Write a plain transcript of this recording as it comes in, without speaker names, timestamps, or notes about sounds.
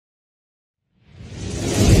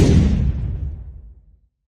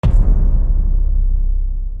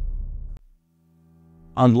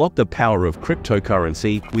Unlock the power of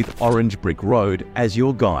cryptocurrency with Orange Brick Road as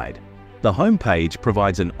your guide. The homepage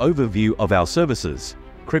provides an overview of our services: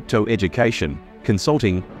 crypto education,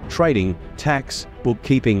 consulting, trading, tax,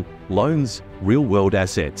 bookkeeping, loans, real-world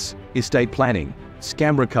assets, estate planning,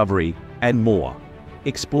 scam recovery, and more.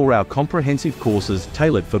 Explore our comprehensive courses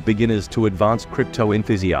tailored for beginners to advanced crypto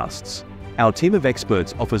enthusiasts. Our team of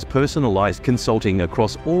experts offers personalized consulting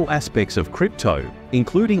across all aspects of crypto,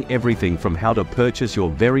 including everything from how to purchase your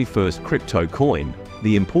very first crypto coin,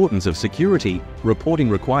 the importance of security, reporting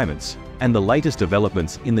requirements, and the latest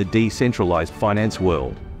developments in the decentralized finance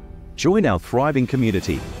world. Join our thriving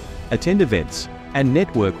community, attend events, and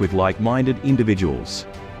network with like-minded individuals.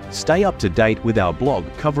 Stay up to date with our blog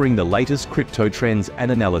covering the latest crypto trends and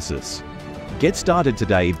analysis. Get started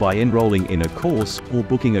today by enrolling in a course or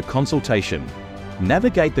booking a consultation.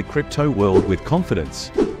 Navigate the crypto world with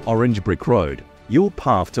confidence. Orange Brick Road, your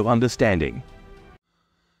path to understanding.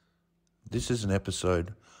 This is an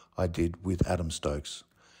episode I did with Adam Stokes.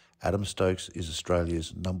 Adam Stokes is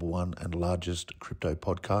Australia's #1 and largest crypto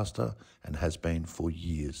podcaster and has been for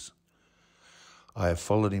years. I have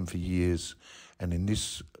followed him for years, and in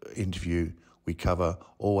this interview we cover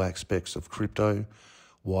all aspects of crypto,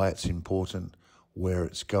 why it's important, where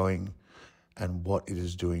it's going, and what it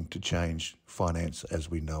is doing to change finance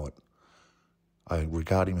as we know it. I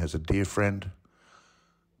regard him as a dear friend.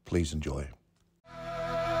 Please enjoy.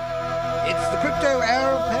 It's the Crypto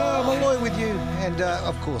Hour of Power. Malloy with you. And,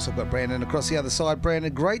 of course, I've got Brandon across the other side.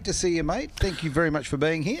 Brandon, great to see you, mate. Thank you very much for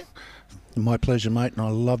being here. My pleasure, mate, and I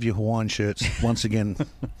love your Hawaiian shirts once again.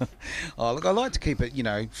 Oh, look, I like to keep it,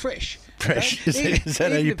 fresh. Fresh? Okay? Is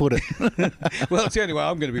that how you put it? Well, it's the only way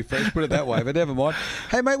I'm going to be fresh, put it that way, but never mind.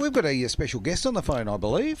 Hey, mate, we've got a special guest on the phone, I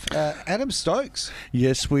believe, Adam Stokes.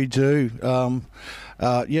 Yes, we do.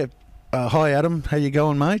 Hi, Adam. How you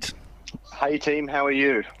going, mate? Hey team, how are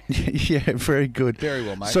you? Yeah, very good. Very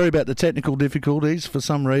well, mate. Sorry about the technical difficulties. For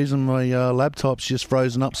some reason, my laptop's just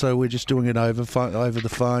frozen up, so we're just doing it over the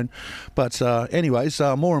phone. But anyways,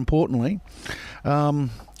 more importantly,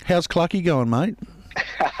 how's Clucky going, mate?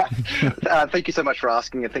 Thank you so much for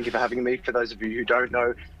asking, and thank you for having me. For those of you who don't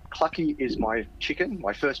know, Clucky is my chicken,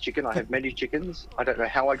 my first chicken. I have many chickens. I don't know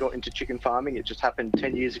how I got into chicken farming. It just happened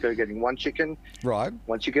 10 years ago, getting one chicken. Right.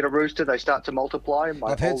 Once you get a rooster, they start to multiply.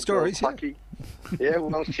 I've heard stories, Clucky, yeah,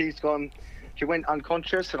 well, she's gone. She went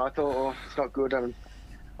unconscious, and I thought, oh, it's not good.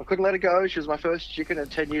 I couldn't let her go. She was my first chicken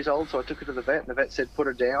at 10 years old, so I took her to the vet, and the vet said, put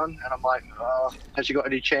her down. And I'm like, oh, has she got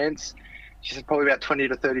any chance? She said, probably about 20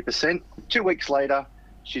 to 30%. 2 weeks later,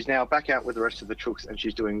 she's now back out with the rest of the chooks, and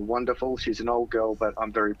she's doing wonderful. She's an old girl, but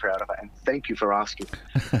I'm very proud of her, and thank you for asking.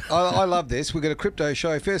 I love this. We've got a crypto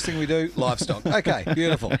show. First thing we do, livestock. Okay,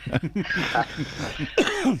 beautiful.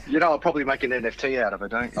 I'll probably make an NFT out of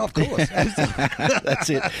it, don't you? Of course. That's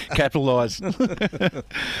it. Capitalise. We'll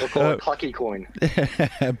call it Clucky Coin.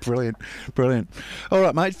 Brilliant. All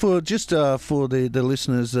right, mate, for the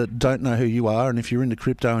listeners that don't know who you are, and if you're into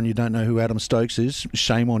crypto and you don't know who Adam Stokes is,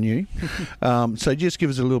 shame on you. So just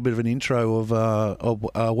give us a little bit of an intro of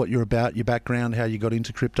what you're about, your background, how you got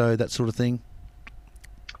into crypto, that sort of thing.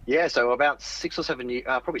 Yeah, so about 6 or 7 years,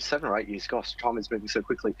 probably 7 or 8 years, gosh, time is moving so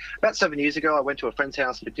quickly. About 7 years ago, I went to a friend's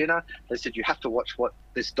house for dinner. They said, you have to watch what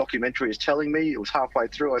this documentary is telling me. It was halfway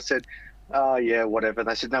through. I said, yeah, whatever.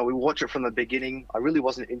 They said, no, we watch it from the beginning. I really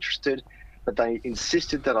wasn't interested, but they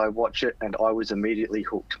insisted that I watch it, and I was immediately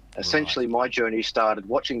hooked. Essentially, my journey started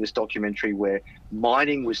watching this documentary where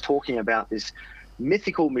mining was talking about this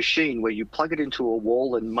mythical machine where you plug it into a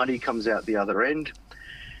wall and money comes out the other end.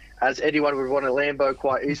 As anyone would want a Lambo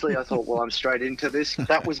quite easily, I thought, well, I'm straight into this.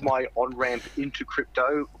 That was my on-ramp into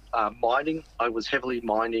crypto mining. I was heavily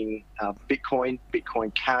mining Bitcoin,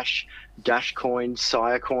 Bitcoin Cash, Dashcoin,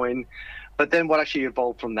 Sirecoin. But then what actually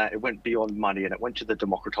evolved from that, it went beyond money, and it went to the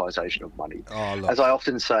democratization of money. As I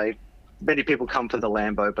often say, many people come for the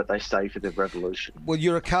Lambo, but they stay for the revolution. Well,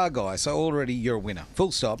 you're a car guy, so already you're a winner.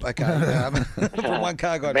 Full stop. Okay. From one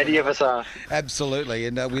car guy. Many of us are. Absolutely,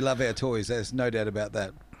 and we love our toys. There's no doubt about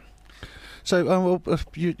that. So,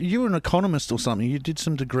 you were an economist or something. You did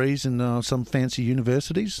some degrees in some fancy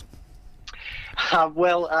universities?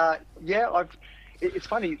 Yeah. It's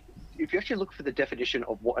funny. If you actually look for the definition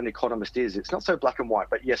of what an economist is, it's not so black and white.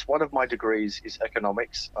 But yes, one of my degrees is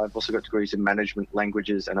economics. I've also got degrees in management,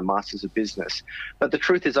 languages, and a master's of business. But the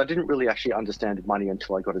truth is, I didn't really actually understand money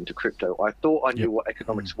until I got into crypto. I thought I knew what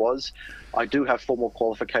economics was. I do have formal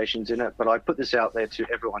qualifications in it, but I put this out there to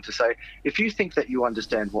everyone to say, if you think that you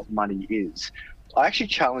understand what money is, I actually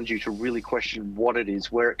challenge you to really question what it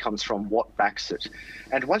is, where it comes from, what backs it.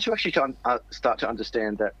 And once you actually start to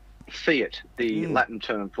understand that fiat, the Latin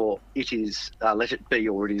term for it is, let it be,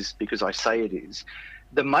 or it is because I say it is,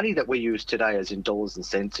 the money that we use today, as in dollars and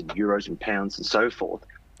cents and euros and pounds and so forth,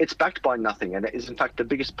 it's backed by nothing, and it is in fact the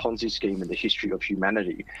biggest Ponzi scheme in the history of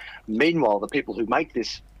humanity. Meanwhile, the people who make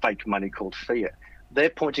this fake money called fiat, they're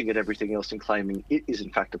pointing at everything else and claiming it is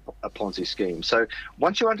in fact a Ponzi scheme. So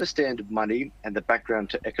once you understand money and the background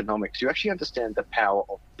to economics, you actually understand the power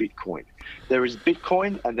of Bitcoin. There is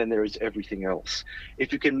Bitcoin and then there is everything else.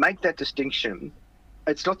 If you can make that distinction,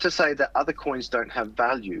 it's not to say that other coins don't have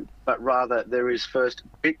value, but rather there is first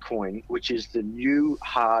Bitcoin, which is the new,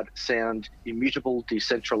 hard, sound, immutable,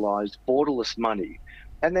 decentralized, borderless money.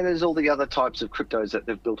 And then there's all the other types of cryptos that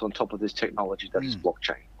they've built on top of this technology that is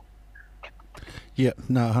blockchain. Yeah,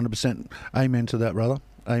 no, 100%. Amen to that, brother.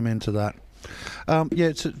 Amen to that. Yeah,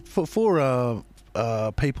 it's for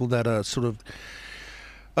people that are sort of,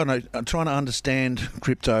 I don't know, trying to understand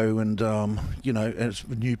crypto and, you know, as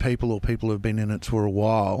new people or people who have been in it for a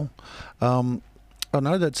while. I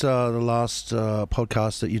know that's the last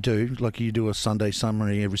podcast that you do. Like, you do a Sunday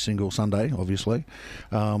summary every single Sunday, obviously.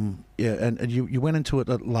 Yeah, and you went into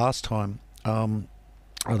it last time, or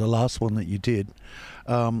the last one that you did,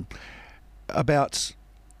 about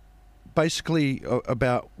basically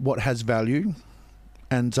about what has value,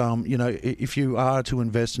 and you know, if you are to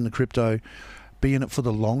invest in the crypto, be in it for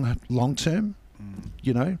the long term,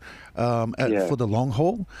 you know, for the long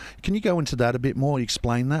haul. Can you go into that a bit more,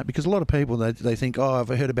 explain that? Because a lot of people, they think, oh, I've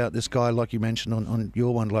heard about this guy, like you mentioned on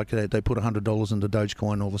your one, like they put $100 into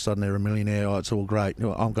Dogecoin, all of a sudden they're a millionaire. Oh, it's all great. You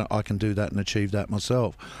know, I can do that and achieve that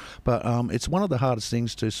myself. But it's one of the hardest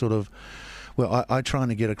things to sort of, well, I trying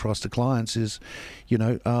to get across to clients is, you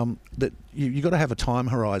know, that you got to have a time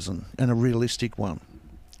horizon and a realistic one.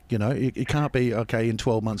 You know, it can't be, okay, in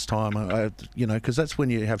 12 months' time, you know, because that's when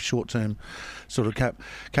you have short-term sort of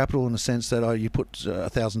capital, in the sense that, you put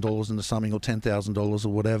 $1,000 into something or $10,000 or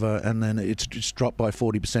whatever, and then it's just dropped by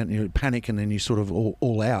 40%, and you panic, and then you sort of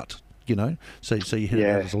all out, you know, so you hit it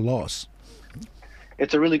as a loss.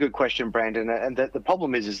 It's a really good question, Brandon, and the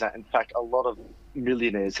problem is that, in fact, a lot of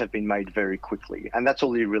millionaires have been made very quickly, and that's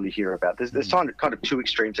all you really hear about. There's kind of two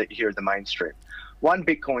extremes that you hear in the mainstream. One,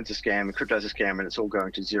 Bitcoin's a scam and crypto's a scam and it's all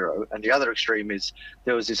going to zero. And the other extreme is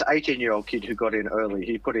there was this 18-year-old kid who got in early.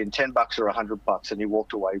 He put in $10 or $100 and he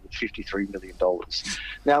walked away with $53 million.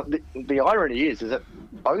 Now, the irony is that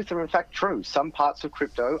both are in fact true. Some parts of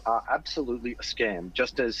crypto are absolutely a scam,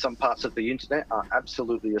 just as some parts of the internet are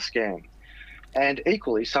absolutely a scam. And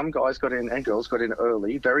equally, some guys got in and girls got in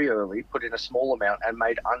early, very early, put in a small amount and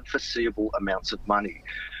made unforeseeable amounts of money.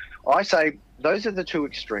 I say those are the two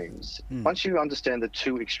extremes. Once you understand the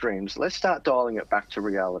two extremes, let's start dialing it back to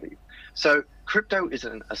reality. So crypto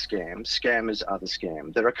isn't a scam. Scammers are the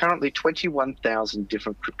scam. There are currently 21,000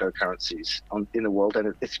 different cryptocurrencies in the world,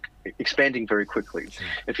 and it's expanding very quickly.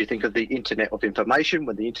 If you think of the Internet of Information,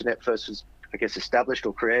 when the Internet first was, I guess, established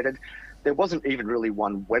or created, there wasn't even really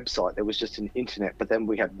one website. There was just an internet, but then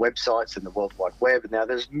we had websites and the World Wide Web, and now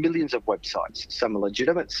there's millions of websites. Some are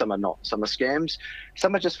legitimate, some are not. Some are scams,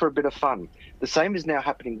 some are just for a bit of fun. The same is now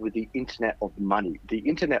happening with the Internet of Money. The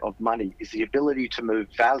Internet of Money is the ability to move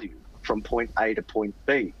value from point A to point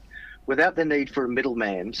B without the need for a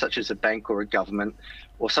middleman, such as a bank or a government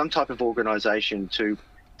or some type of organization, to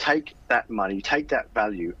take that money, take that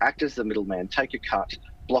value, act as the middleman, take a cut,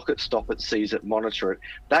 block it, stop it, seize it, monitor it.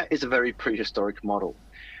 That is a very prehistoric model.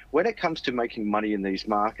 When it comes to making money in these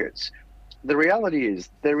markets, the reality is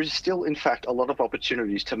there is still, in fact, a lot of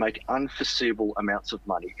opportunities to make unforeseeable amounts of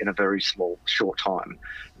money in a very short time.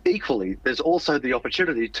 Equally, there's also the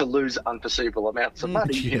opportunity to lose unforeseeable amounts of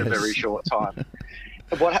money in a very short time.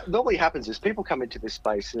 What normally happens is people come into this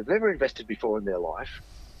space and have never invested before in their life.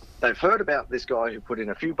 They've heard about this guy who put in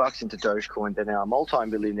a few bucks into Dogecoin. They're now a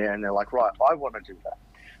multi-millionaire, and they're like, right, I want to do that.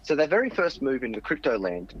 So their very first move into crypto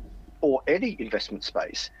land or any investment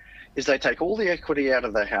space is they take all the equity out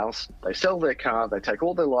of their house, they sell their car, they take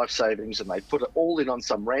all their life savings, and they put it all in on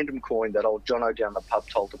some random coin that old Jono down the pub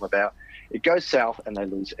told them about. It goes south and they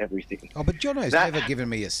lose everything. Oh, but Jono's never given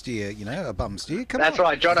me a steer, you know, a bum steer. That's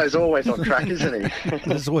right. Jono's always on track, isn't he?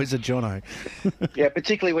 There's always a Jono. Yeah,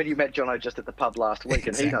 particularly when you met Jono just at the pub last week,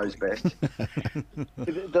 and he knows best.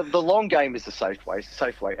 The long game is the safe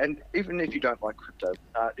way. And even if you don't like crypto,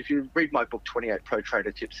 if you read my book, 28 Pro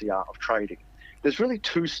Trader Tips, The Art of Trading, there's really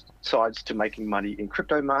two sides to making money in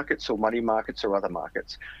crypto markets or money markets or other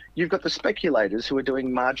markets. You've got the speculators who are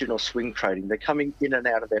doing margin or swing trading. They're coming in and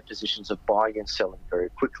out of their positions of buying and selling very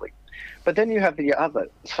quickly. But then you have the other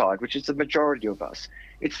side, which is the majority of us.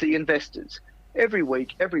 It's the investors. Every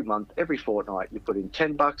week, every month, every fortnight, you put in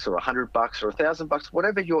 $10 or $100 or $1,000,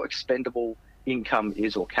 whatever your expendable income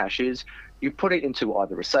is or cash is, you put it into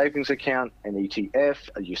either a savings account, an ETF,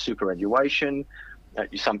 your superannuation.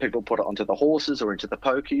 Some people put it onto the horses or into the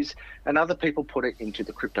pokies, and other people put it into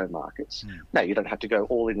the crypto markets. Now, you don't have to go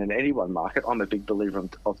all in any one market. I'm a big believer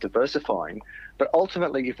of diversifying. But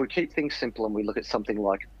ultimately, if we keep things simple and we look at something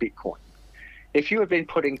like Bitcoin, if you had been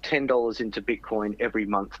putting $10 into Bitcoin every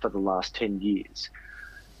month for the last 10 years,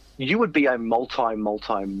 you would be a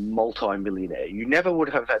multi-millionaire. You never would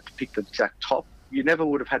have had to pick the exact top. You never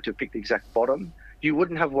would have had to pick the exact bottom. You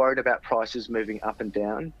wouldn't have worried about prices moving up and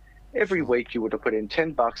down. Every week you would have put in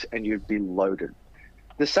 $10 and you'd be loaded.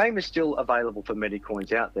 The same is still available for many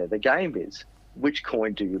coins out there. The game is, which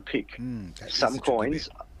coin do you pick? Some coins,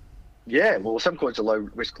 some coins are low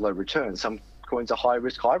risk, low return. Some coins are high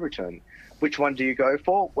risk, high return. Which one do you go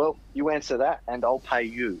for? Well, you answer that and I'll pay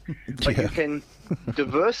you. But you can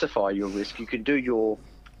diversify your risk. You can do your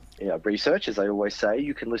research, as they always say.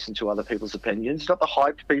 You can listen to other people's opinions, not the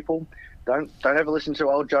hyped people. Don't ever listen to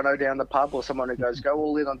old Jono down the pub or someone who goes, go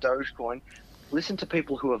all in on Dogecoin. Listen to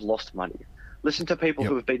people who have lost money. Listen to people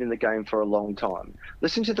who have been in the game for a long time.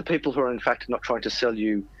 Listen to the people who are in fact not trying to sell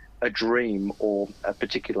you a dream or a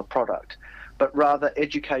particular product, but rather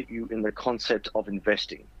educate you in the concept of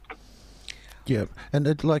investing. Yeah, and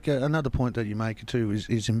another point that you make too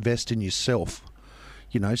is invest in yourself.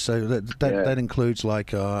 So that includes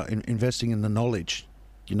investing in the knowledge.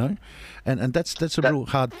 And that's a real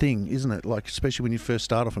hard thing, isn't it? Like, especially when you first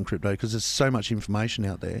start off in crypto, because there's so much information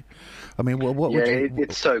out there. I mean, what would you...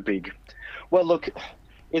 it's so big. Well, look,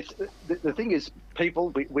 it's the thing is,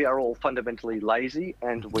 people, we are all fundamentally lazy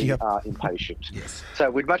and we are impatient. Yes.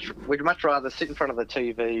 So we'd much rather sit in front of the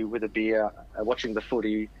TV with a beer, watching the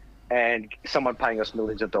footy, and someone paying us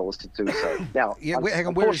millions of dollars to do so. Now, hang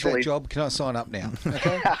on, where is that job? Can I sign up now?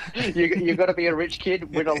 Okay. You've got to be a rich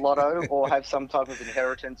kid, win a lotto, or have some type of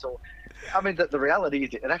inheritance. The reality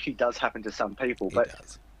is it actually does happen to some people,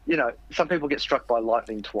 but some people get struck by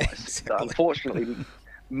lightning twice. Exactly. So unfortunately,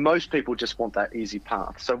 most people just want that easy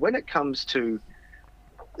path. So when it comes to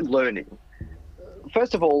learning,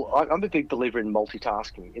 first of all, I'm a big believer in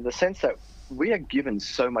multitasking, in the sense that we are given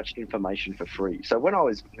so much information for free. So when I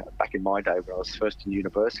was, back in my day when I was first in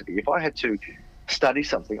university, if I had to study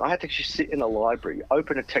something, I had to actually sit in a library,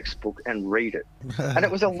 open a textbook and read it. And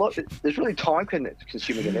it was a lot. There's really time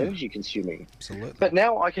consuming and energy consuming. Absolutely. But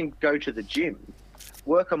now I can go to the gym,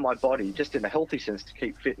 work on my body just in a healthy sense to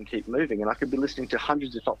keep fit and keep moving. And I could be listening to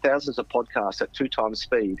hundreds, if not thousands of podcasts at 2 times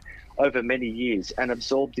speed over many years and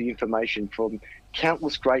absorb the information from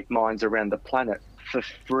countless great minds around the planet for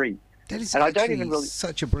free. That is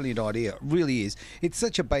such a brilliant idea. It really is. It's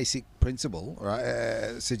such a basic principle,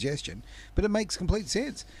 right, suggestion, but it makes complete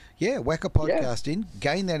sense. Yeah, whack a podcast in,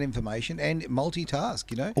 gain that information, and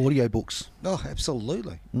multitask, Audiobooks. Oh,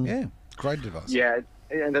 absolutely. Yeah, great advice. Yeah,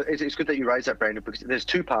 and it's good that you raise that, Brandon, because there's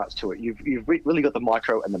 2 parts to it. You've really got the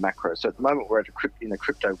micro and the macro. So at the moment, we're in a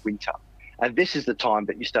crypto winter. And this is the time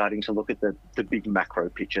that you're starting to look at the big macro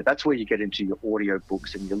picture. That's where you get into your audio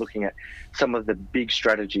books and you're looking at some of the big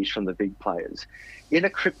strategies from the big players. In a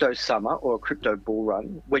crypto summer or a crypto bull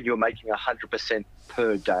run, when you're making 100%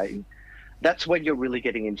 per day, that's when you're really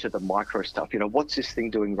getting into the micro stuff. What's this thing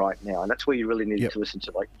doing right now? And that's where you really need to listen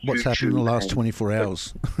to what's happened in the last 24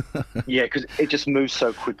 hours. Yeah, because it just moves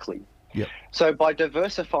so quickly. Yep. So by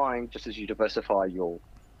diversifying, just as you diversify your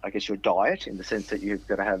diet, in the sense that you've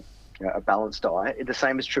got to have a balanced diet. The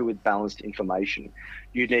same is true with balanced information.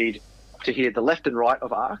 You need to hear the left and right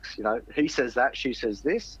of arcs. He says that, she says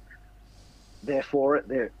this. They're for it,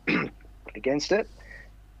 they're against it.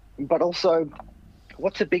 But also,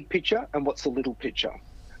 what's the big picture and what's the little picture?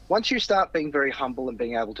 Once you start being very humble and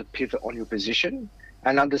being able to pivot on your position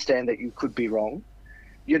and understand that you could be wrong,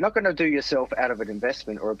 you're not going to do yourself out of an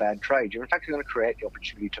investment or a bad trade. You're in fact going to create the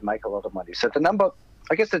opportunity to make a lot of money. So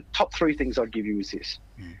the top 3 things I'd give you is this.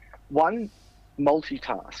 1,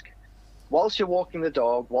 multitask. Whilst you're walking the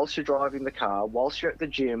dog, whilst you're driving the car, whilst you're at the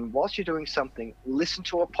gym, whilst you're doing something, listen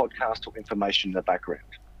to a podcast or information in the background.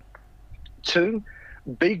 2,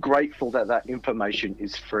 be grateful that information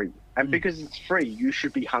is free. And because it's free, you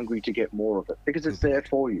should be hungry to get more of it because it's there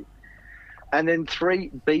for you. And then 3,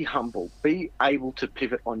 be humble. Be able to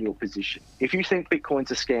pivot on your position. If you think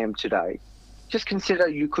Bitcoin's a scam today, just consider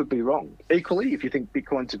you could be wrong. Equally, if you think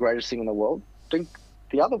Bitcoin's the greatest thing in the world, think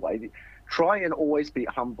the other way. Try and always be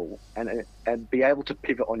humble and be able to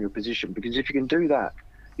pivot on your position, because if you can do that,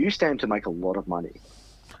 you stand to make a lot of money.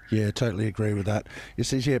 Yeah, totally agree with that. It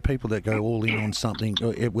says, people that go all in on something,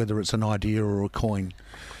 whether it's an idea or a coin,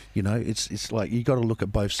 You know, it's like you got to look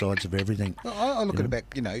at both sides of everything. I look at it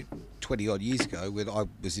back, 20 odd years ago when I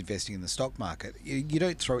was investing in the stock market. You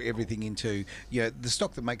don't throw everything into, the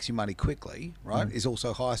stock that makes you money quickly, right, is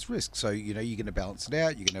also highest risk. So, you're going to balance it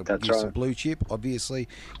out. You're going to use some blue chip, obviously.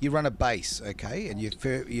 You run a base, okay, and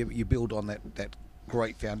you build on that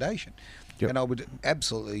great foundation. Yep. And I would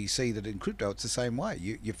absolutely see that in crypto it's the same way.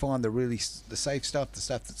 You find the safe stuff, the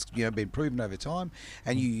stuff that's been proven over time,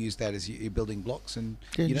 and you use that as your building blocks. And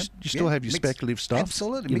you still have your speculative stuff.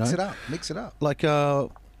 Absolutely, mix it up. Like,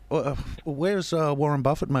 where's Warren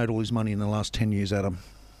Buffett made all his money in the last 10 years, Adam?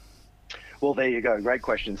 Well, there you go. Great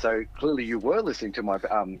question. So clearly you were listening to my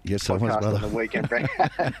yes, podcast on the weekend.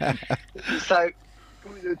 So.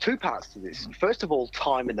 Two parts to this. First of all,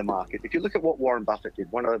 time in the market. If you look at what Warren Buffett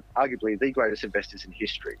did, one of arguably the greatest investors in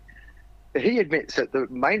history, he admits that the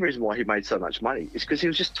main reason why he made so much money is because he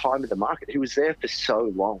was just time in the market. He was there for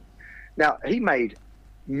so long. Now, he made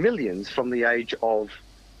millions from the age of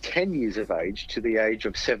 10 years of age to the age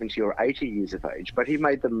of 70 or 80 years of age, but he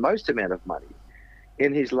made the most amount of money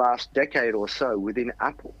in his last decade or so within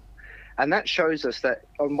Apple. And that shows us that,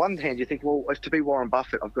 on one hand, you think, well, to be Warren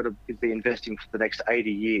Buffett, I've got to be investing for the next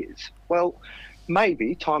 80 years. Well,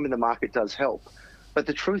 maybe time in the market does help. But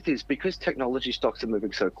the truth is, because technology stocks are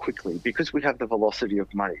moving so quickly, because we have the velocity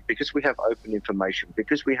of money, because we have open information,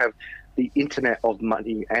 because we have the internet of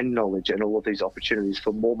money and knowledge and all of these opportunities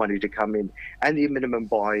for more money to come in, and the minimum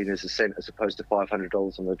buy-in is a cent as opposed to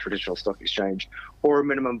 $500 on the traditional stock exchange, or a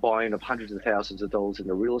minimum buy-in of hundreds of thousands of dollars in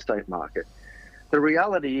the real estate market. The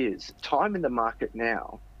reality is, time in the market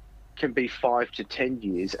now can be 5 to 10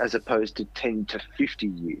 years as opposed to 10 to 50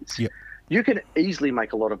 years. Yep. You can easily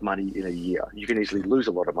make a lot of money in a year. You can easily lose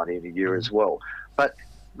a lot of money in a year as well. But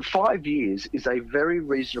 5 years is a very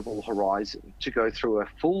reasonable horizon to go through a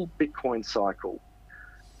full Bitcoin cycle,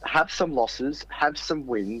 have some losses, have some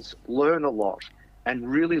wins, learn a lot,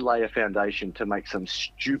 and really lay a foundation to make some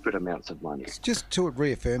stupid amounts of money. Just to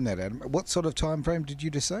reaffirm that, Adam, what sort of time frame did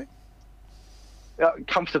you just say?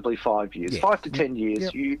 Comfortably 5 years, 5 to 10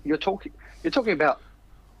 years. Yep. You're talking about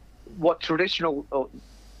what traditional,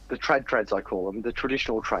 the trads I call them, the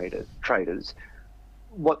traditional traders,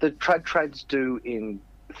 what the trads do in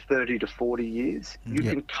 30 to 40 years, you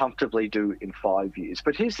can comfortably do in 5 years.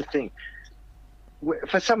 But here's the thing.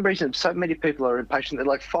 For some reason, so many people are impatient. They're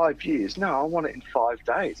like, 5 years. No, I want it in 5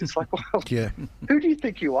 days. It's like, well, who do you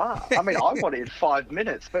think you are? I mean, I want it in 5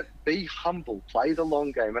 minutes, but be humble, play the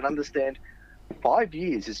long game, and understand 5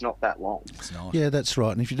 years is not that long. It's not. Yeah, that's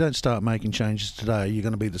right. And if you don't start making changes today, you're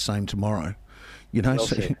going to be the same tomorrow.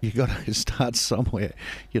 So you got to start somewhere.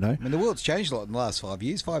 I mean, the world's changed a lot in the last 5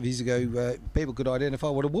 years. 5 years ago, people could identify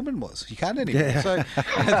what a woman was. You can't anymore. Yeah. So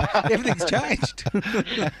everything's changed.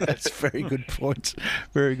 That's a very good point.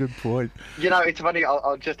 Very good point. It's funny.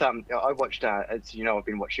 I'll just I watched. As you know, I've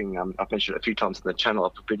been watching. I've mentioned it a few times on the channel.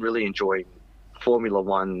 I've been really enjoying Formula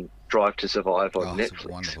One Drive to Survive on Netflix. It's a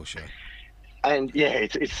wonderful show. And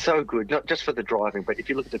it's so good, not just for the driving, but if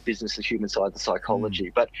you look at the business, the human side, the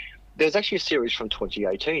psychology. But there's actually a series from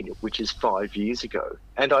 2018, which is 5 years ago.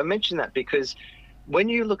 And I mention that because when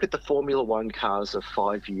you look at the Formula One cars of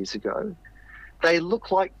 5 years ago, they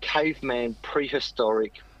look like caveman,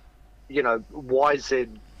 prehistoric, YZ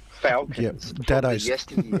Falcons from the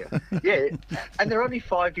yesteryear. And they're only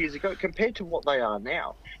 5 years ago compared to what they are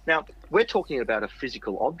now. Now, we're talking about a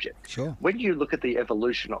physical object. Sure. When you look at the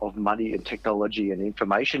evolution of money and technology and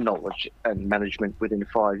information knowledge and management within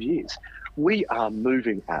 5 years, we are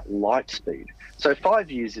moving at light speed. So 5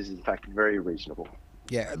 years is, in fact, very reasonable.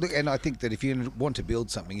 Yeah, look, and I think that if you want to build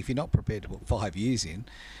something, if you're not prepared to put 5 years in,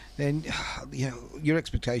 then your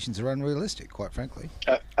expectations are unrealistic, quite frankly.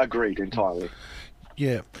 Agreed entirely.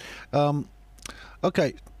 Yeah.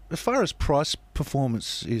 Okay, as far as price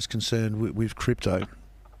performance is concerned with crypto,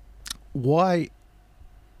 why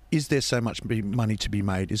is there so much money to be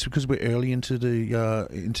made? Is it because we're early into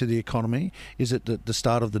the economy? Is it the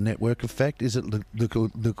start of the network effect? Is it the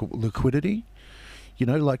liquidity?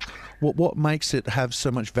 What makes it have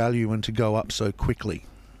so much value and to go up so quickly?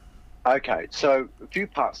 Okay, so a few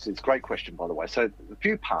parts. It's a great question, by the way. So a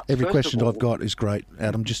few parts. Every question I've got is great,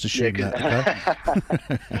 Adam. Just assume that.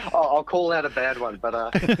 Okay? I'll call out a bad one, but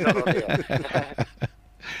not on here.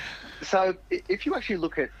 So if you actually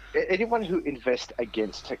look at anyone who invests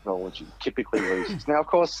against technology typically loses. Now, of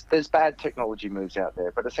course, there's bad technology moves out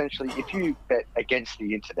there, but essentially if you bet against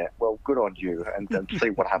the internet, well, good on you, and see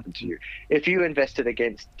what happened to you. If you invested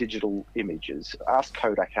against digital images, ask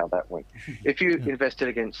Kodak how that went. If you invested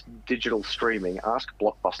against digital streaming, ask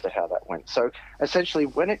Blockbuster how that went. So essentially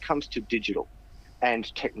when it comes to digital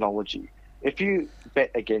and technology, if you bet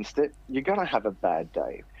against it, you're going to have a bad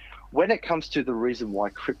day. when it comes to the reason why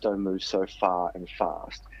crypto moves so far and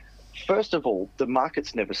fast, first of all, the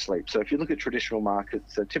markets never sleep. So if you look at traditional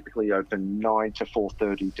markets, they're typically open 9 to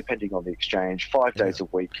 4:30, depending on the exchange, 5 days a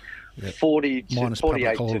week, 40 to minus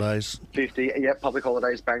 48 public to holidays. 50. Yeah, public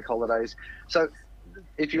holidays, bank holidays. So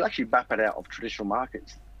if you actually map it out of traditional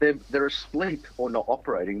markets, they're asleep or not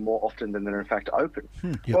operating more often than they're in fact open.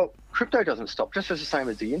 Well, crypto doesn't stop, just as the same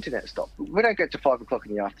as the internet stopped. We don't get to 5 o'clock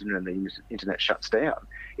in the afternoon and the internet shuts down.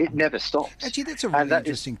 It never stops. Actually, that's a really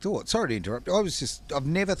interesting thought. Sorry to interrupt. I've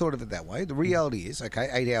never thought of it that way. The reality is, okay,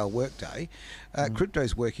 8-hour workday,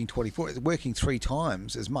 crypto's working 24. It's working 3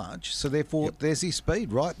 times as much. So therefore, there's this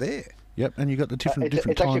speed right there. Yep, and you've got the different it's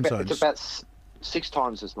time zones. It's about 6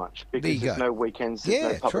 times as much, because there's no weekends,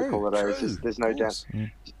 there's no public holidays, there's no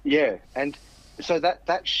down. Yeah, and so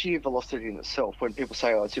that sheer velocity in itself, when people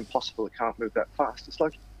say, oh, it's impossible, it can't move that fast, it's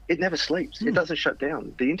like, it never sleeps. It doesn't shut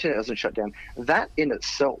down. The internet doesn't shut down. That in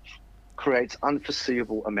itself creates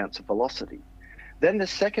unforeseeable amounts of velocity. Then the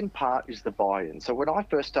second part is the buy-in. So when I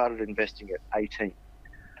first started investing at 18,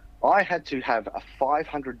 I had to have a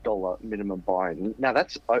 $500 minimum buy-in. Now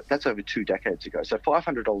that's over 2 decades ago. So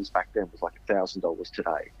 $500 back then was like $1,000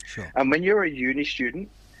 today. Sure. And when you're a uni student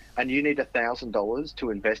and you need $1,000 to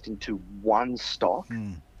invest into one stock,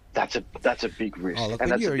 that's a big risk. Oh, look, and when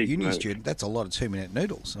that's you're a big uni move. student, that's a lot of 2-minute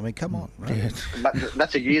noodles. I mean, come on. Right?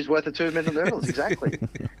 That's a year's worth of 2-minute noodles, exactly.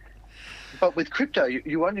 But with crypto,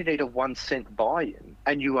 you only need a 1 cent buy-in,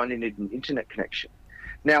 and you only need an internet connection.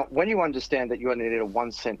 Now, when you understand that you only need a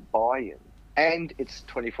 1 cent buy-in, and it's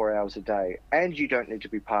 24 hours a day, and you don't need to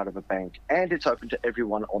be part of a bank, and it's open to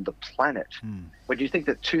everyone on the planet, when you think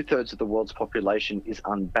that 2/3 of the world's population is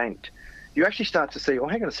unbanked, you actually start to see, oh,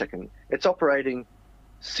 hang on a second, it's operating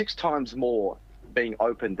 6 times more being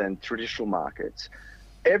open than traditional markets.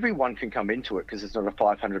 Everyone can come into it because it's not a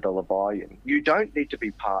 $500 buy-in. You don't need to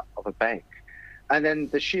be part of a bank. And then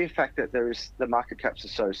the sheer fact that the market caps are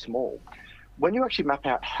so small, when you actually map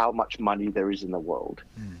out how much money there is in the world,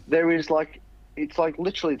 it's like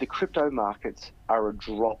literally the crypto markets are a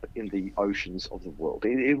drop in the oceans of the world.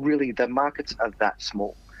 It really, the markets are that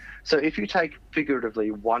small. So if you take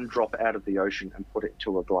figuratively 1 drop out of the ocean and put it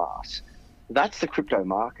into a glass, that's the crypto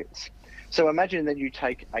markets. So imagine that you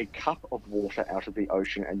take a cup of water out of the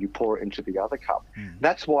ocean and you pour it into the other cup.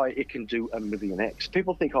 That's why it can do 1,000,000x.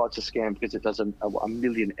 People think, oh, it's a scam because it does a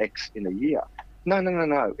 1,000,000x in a year.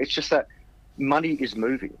 No. It's just that money is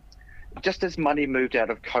moving. Just as money moved out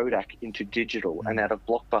of Kodak into digital and out of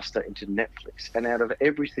Blockbuster into Netflix and out of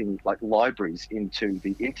everything like libraries into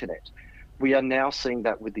the internet, we are now seeing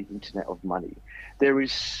that with the internet of money. There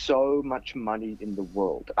is so much money in the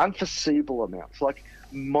world, unforeseeable amounts, like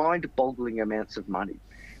mind-boggling amounts of money.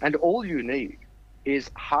 And all you need is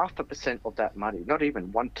 0.5% of that money, not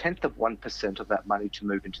even 0.1% of that money to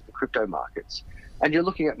move into the crypto markets. And you're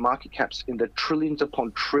looking at market caps in the trillions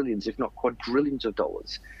upon trillions, if not quadrillions of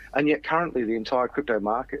dollars. And yet currently the entire crypto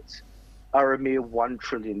markets are a mere $1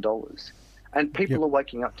 trillion. And people are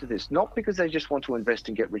waking up to this, not because they just want to invest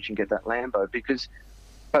and get rich and get that Lambo,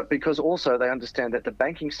 but because also they understand that the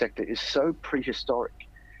banking sector is so prehistoric.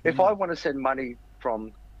 If I want to send money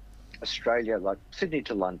from Australia, like Sydney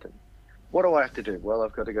to London, what do I have to do? Well,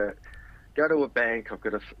 I've got to go to a bank, I've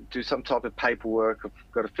got to do some type of paperwork,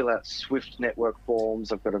 I've got to fill out Swift network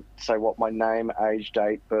forms, I've got to say what my name, age,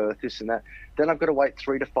 date, birth, this and that. Then I've got to wait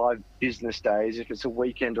 3 to 5 business days. If it's a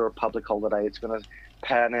weekend or a public holiday, it's going to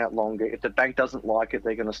pan out longer. If the bank doesn't like it,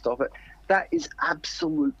 they're going to stop it. That is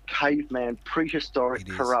absolute caveman, prehistoric,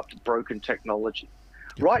 corrupt, broken technology.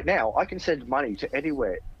 Right now, I can send money to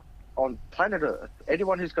anywhere on planet Earth.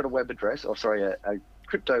 Anyone who's got a web address, or sorry, a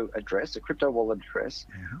crypto address, a crypto wallet address,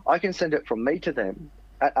 I can send it from me to them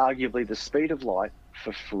at arguably the speed of light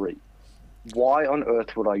for free. Why on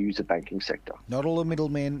earth would I use a banking sector? Not all the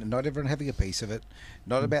middlemen, not everyone having a piece of it.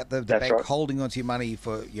 Not about the bank holding onto your money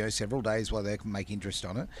for several days while they can make interest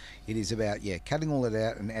on it. It is about cutting all that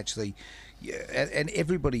out and actually, and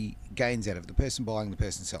everybody gains out of it. The person buying, the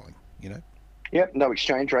person selling. Yep. No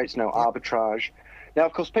exchange rates, no arbitrage. Now,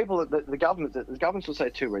 of course, the governments will say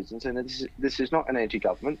 2 reasons, and this is not an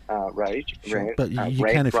anti-government rage. Sure, but you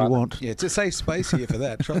can if you want. Yeah, it's a safe space here for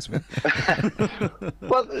that, trust me.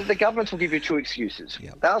 Well, the governments will give you 2 excuses.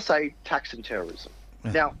 Yep. They'll say tax and terrorism.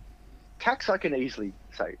 Now, tax I can easily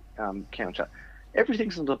say counter.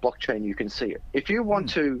 Everything's on the blockchain, you can see it. If you want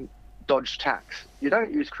to dodge tax, you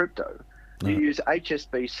don't use crypto. You use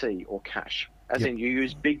HSBC or cash, as in you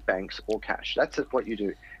use big banks or cash. That's what you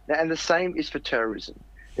do. And the same is for terrorism.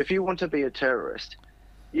 If you want to be a terrorist,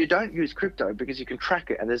 you don't use crypto because you can track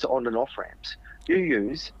it and there's on and off ramps. You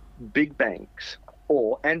use big banks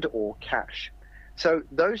or cash. So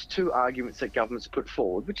those two arguments that governments put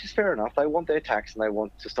forward, which is fair enough, they want their tax and they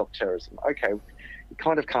want to stop terrorism. Okay, you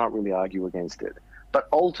kind of can't really argue against it. But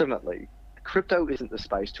ultimately, crypto isn't the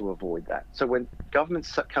space to avoid that. So when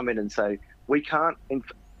governments come in and say, we can't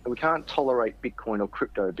tolerate Bitcoin or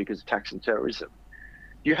crypto because of tax and terrorism,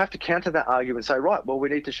 you have to counter that argument and say, right, well, we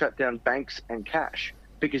need to shut down banks and cash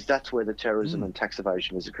because that's where the terrorism and tax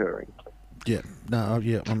evasion is occurring. Yeah, no,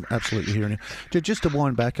 yeah, I'm absolutely hearing you. Just to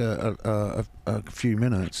wind back a few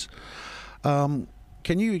minutes, can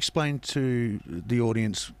you explain to the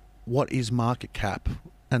audience what is market cap,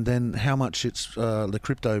 and then how much the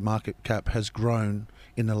crypto market cap has grown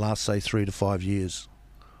in the last, say, 3 to 5 years?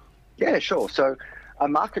 Yeah, sure. So a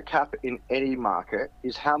market cap in any market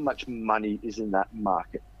is how much money is in that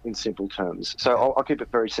market, in simple terms. So I'll keep it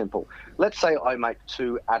very simple. Let's say I make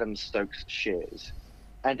 2 Adam Stokes shares,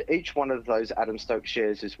 and each one of those Adam Stokes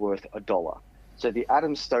shares is worth $1. So the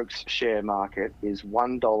Adam Stokes share market is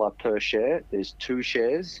 $1 per share. There's 2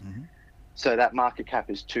 shares. Mm-hmm. So that market cap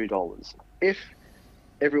is $2. If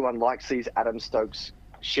everyone likes these Adam Stokes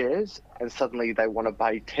shares and suddenly they want to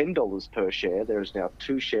pay $10 per share, there is now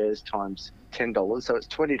 2 shares times $10, so it's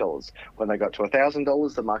 $20. When they got to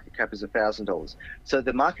 $1,000, the market cap is $1,000. So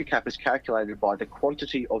the market cap is calculated by the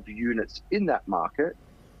quantity of units in that market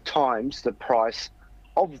times the price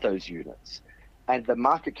of those units. And the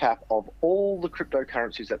market cap of all the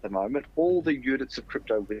cryptocurrencies at the moment, all the units of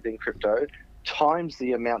crypto within crypto, times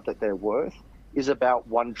the amount that they're worth, is about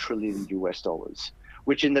 $1 trillion,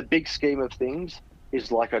 which in the big scheme of things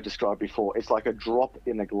is, like I described before, it's like a drop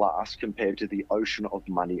in a glass compared to the ocean of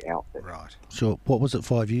money out there. Right. So what was it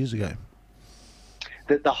 5 years ago?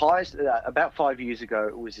 The highest, about 5 years ago,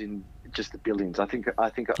 it was in just the billions. I think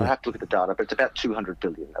I have to look at the data, but it's about 200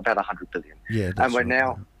 billion, about 100 billion. Yeah, that's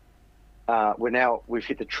and we've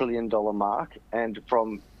hit the $1 trillion mark, and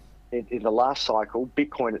in the last cycle,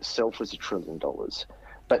 Bitcoin itself was $1 trillion.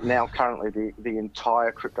 But now currently the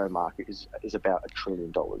entire crypto market is about $1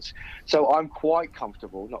 trillion. So I'm quite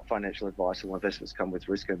comfortable, not financial advice, all investments come with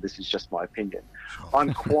risk, and this is just my opinion.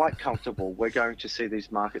 I'm quite comfortable we're going to see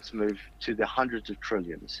these markets move to the hundreds of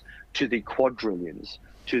trillions, to the quadrillions,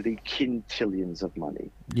 to the quintillions of money.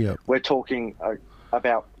 Yeah, we're talking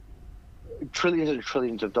about trillions and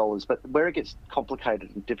trillions of dollars, but where it gets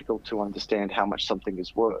complicated and difficult to understand how much something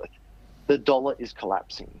is worth, the dollar is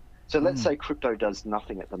collapsing. So let's say crypto does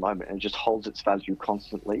nothing at the moment and just holds its value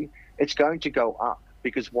constantly. It's going to go up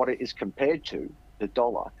because what it is compared to, the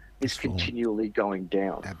dollar, is continually going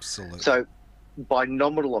down. Absolutely. So by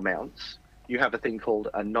nominal amounts, you have a thing called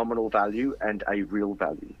a nominal value and a real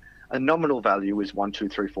value. A nominal value is 1, 2,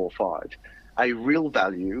 3, 4, 5. A real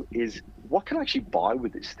value is what can I actually buy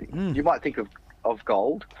with this thing? You might think of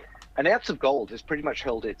gold. An ounce of gold has pretty much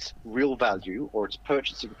held its real value or its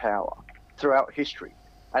purchasing power throughout history.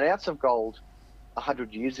 An ounce of gold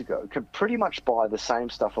 100 years ago could pretty much buy the same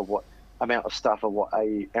stuff of what amount of stuff of what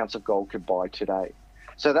a ounce of gold could buy today.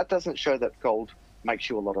 So that doesn't show that gold makes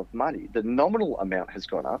you a lot of money. The nominal amount has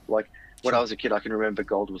gone up. Like when I was a kid, I can remember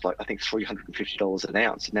gold was like, I think $350 an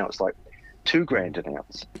ounce. And now it's like $2,000 an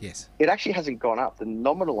ounce. Yes. It actually hasn't gone up. The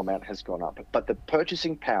nominal amount has gone up, but the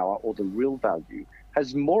purchasing power or the real value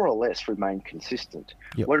has more or less remained consistent.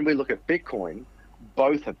 Yep. When we look at Bitcoin,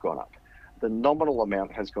 both have gone up. The nominal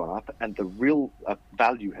amount has gone up and the real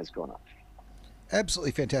value has gone up.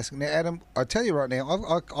 Absolutely fantastic. Now, Adam, I tell you right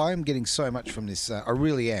now, I am getting so much from this. I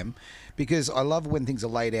really am, because I love when things are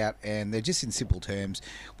laid out and they're just in simple terms.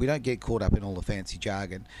 We don't get caught up in all the fancy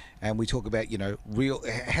jargon, and we talk about, real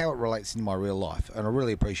how it relates in my real life, and I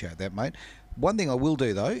really appreciate that, mate. One thing I will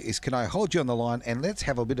do, though, is can I hold you on the line and let's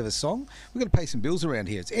have a bit of a song? We're going to pay some bills around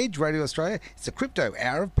here. It's Edge Radio Australia. It's the Crypto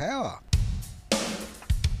Hour of Power.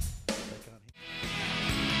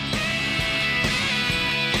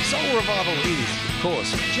 Soul Revival is, of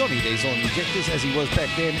course, Johnny Diesel and Injectors, as he was back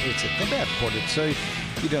then. It's about 1:45.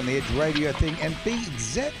 You're doing the Edge Radio thing, and be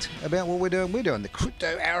exact about what we're doing. We're doing the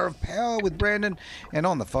Crypto Hour of Power with Brandon, and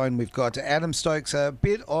on the phone we've got Adam Stokes, a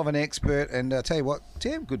bit of an expert, and tell you what,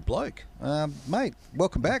 damn good bloke. Mate,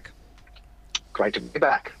 welcome back. Great to be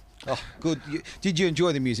back. Oh, good. Did you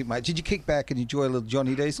enjoy the music, mate? Did you kick back and enjoy a little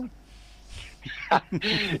Johnny Diesel?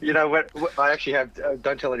 You know what? I actually have.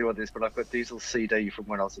 Don't tell anyone this, but I've got Diesel's CD from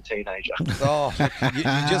when I was a teenager. Oh, you've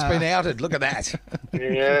just been outed. Look at that.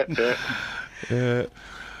 Yeah.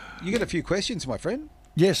 You got a few questions, my friend?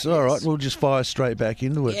 Yes. All right. We'll just fire straight back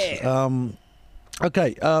into it. Yeah.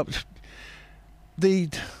 Okay. I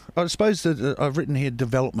suppose that I've written here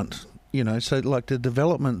development. So like the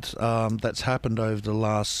development that's happened over the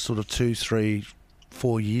last sort of 2-3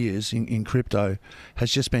 4 years in crypto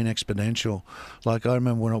has just been exponential. Like I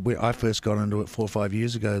remember when I first got into it 4 or 5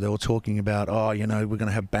 years ago, they were talking about, we're going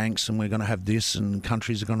to have banks and we're going to have this and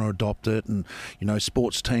countries are going to adopt it and,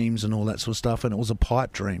 sports teams and all that sort of stuff. And it was a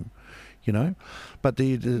pipe dream, But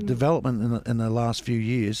the development in the last few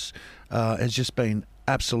years has just been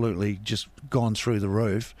absolutely just gone through the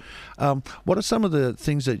roof. What are some of the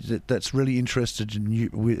things that's really interested in you,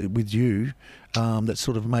 with you that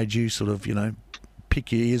sort of made you sort of,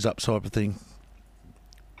 pick your ears up type of thing?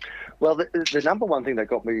 Well, the number one thing that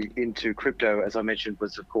got me into crypto, as I mentioned,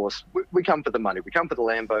 was, of course, we come for the money. We come for the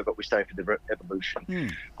Lambo, but we stay for the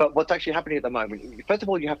evolution. But what's actually happening at the moment, first of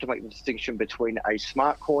all, you have to make the distinction between a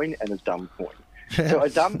smart coin and a dumb coin. So a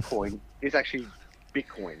dumb coin is actually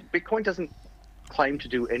Bitcoin. Bitcoin doesn't claim to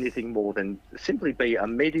do anything more than simply be a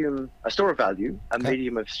store of value, a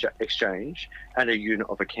medium of exchange, and a unit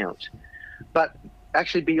of account. But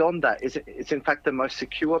actually beyond that, it's in fact the most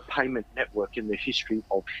secure payment network in the history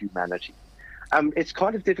of humanity. It's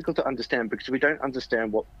kind of difficult to understand because we don't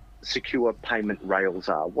understand what secure payment rails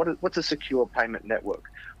are. What's a secure payment network?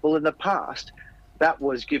 Well, in the past, that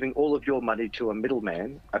was giving all of your money to a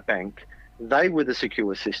middleman, a bank. They were the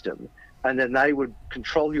secure system, and then they would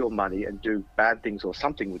control your money and do bad things or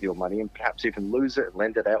something with your money and perhaps even lose it,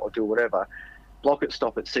 lend it out, or do whatever. Block it,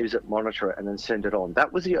 stop it, seize it, monitor it, and then send it on.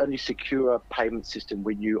 That was the only secure payment system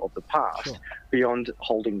we knew of the past, beyond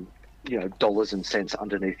holding, dollars and cents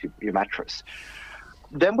underneath your mattress.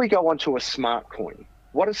 Then we go on to a smart coin.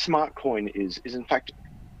 What a smart coin is in fact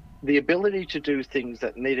the ability to do things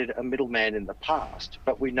that needed a middleman in the past,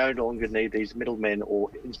 but we no longer need these middlemen or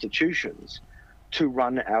institutions to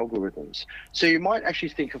run algorithms. So you might actually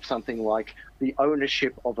think of something like the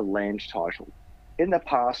ownership of a land title. In the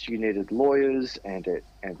past, you needed lawyers and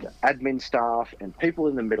admin staff and people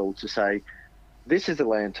in the middle to say, this is the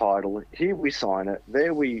land title, here we sign it,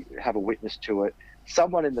 there we have a witness to it.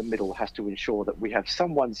 Someone in the middle has to ensure that we have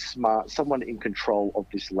someone smart, someone in control of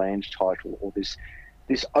this land title or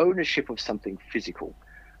this ownership of something physical.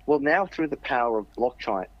 Well, now through the power of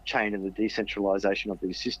blockchain and the decentralization of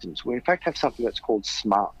these systems, we in fact have something that's called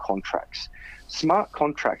smart contracts. Smart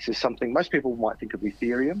contracts is something most people might think of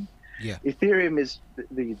Ethereum. Yeah. Ethereum is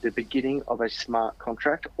the beginning of a smart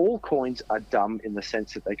contract. All coins are dumb in the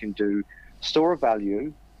sense that they can do store of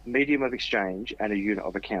value, medium of exchange, and a unit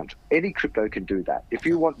of account. Any crypto can do that. If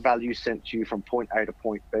you want value sent to you from point A to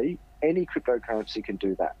point B, any cryptocurrency can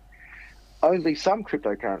do that. Only some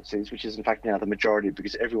cryptocurrencies, which is in fact now the majority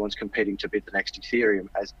because everyone's competing to be the next Ethereum,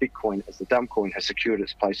 as Bitcoin, as the dumb coin, has secured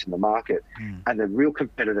its place in the market. And the real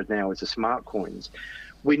competitor now is the smart coins.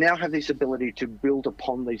 We now have this ability to build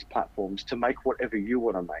upon these platforms to make whatever you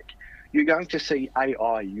want to make. You're going to see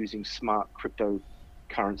AI using smart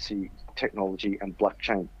cryptocurrency technology and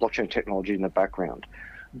blockchain technology in the background.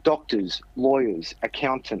 Doctors, lawyers,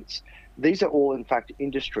 accountants, these are all in fact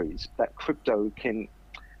industries that crypto can,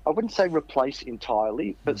 I wouldn't say replace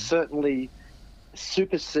entirely, but certainly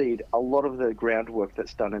supersede a lot of the groundwork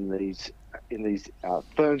that's done in these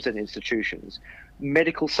firms and institutions.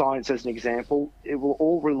 Medical science, as an example, it will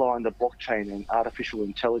all rely on the blockchain and artificial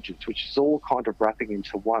intelligence, which is all kind of wrapping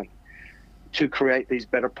into one to create these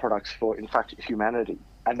better products for, in fact, humanity.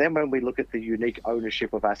 And then when we look at the unique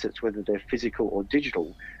ownership of assets, whether they're physical or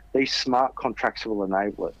digital, these smart contracts will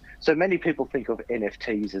enable it. So many people think of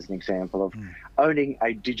NFTs as an example of owning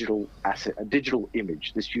a digital asset, a digital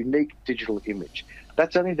image, this unique digital image.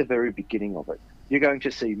 That's only the very beginning of it. You're going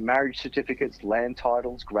to see marriage certificates, land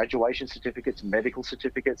titles, graduation certificates, medical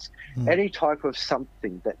certificates, any type of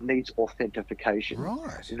something that needs authentication.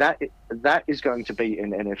 Right. That is going to be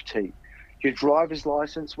an NFT. Your driver's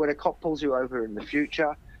license, when a cop pulls you over in the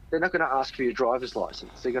future, they're not going to ask for your driver's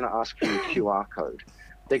license. They're going to ask for your QR code.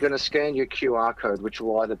 They're going to scan your QR code, which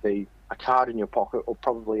will either be a card in your pocket or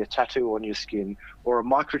probably a tattoo on your skin or a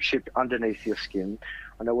microchip underneath your skin.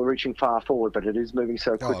 I know we're reaching far forward, but it is moving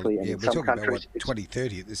so quickly. And yeah, in we're some talking countries, about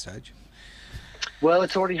 2030 at this stage. Well,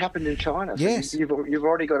 it's already happened in China. So Yes. You've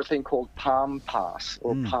already got a thing called Palm Pass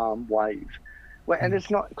or Palm Wave. Well, and it's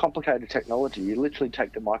not complicated technology. You literally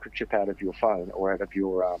take the microchip out of your phone or out of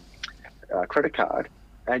your credit card,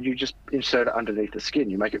 and you just insert it underneath the skin.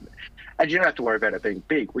 You make it, and you don't have to worry about it being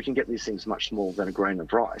big. We can get these things much smaller than a grain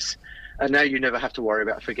of rice. And now you never have to worry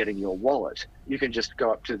about forgetting your wallet. You can just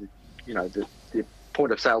go up to the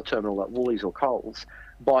point of sale terminal at Woolies or Coles,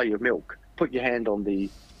 buy your milk, put your hand on the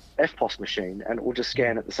FPOS machine, and it will just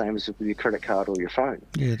scan it the same as with your credit card or your phone.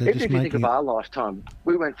 Yeah, Even if you think of our lifetime,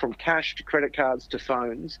 we went from cash to credit cards to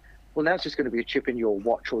phones. Well, now it's just going to be a chip in your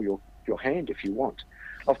watch or your hand if you want.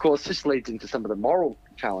 Of course, this leads into some of the moral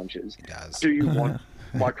challenges. It does. Do you want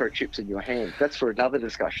microchips in your hand. That's for another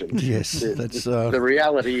discussion. Yes, the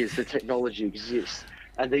reality is the technology exists,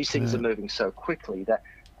 and these things are moving so quickly that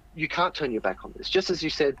you can't turn your back on this. Just as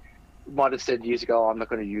you might have said years ago, I'm not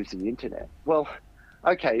going to use the internet. Well,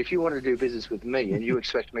 okay, if you want to do business with me and you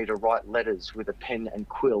expect me to write letters with a pen and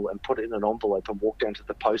quill and put it in an envelope and walk down to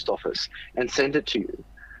the post office and send it to you,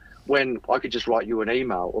 when I could just write you an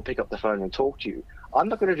email or pick up the phone and talk to you, I'm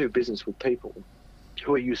not going to do business with people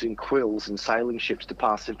who are using quills and sailing ships to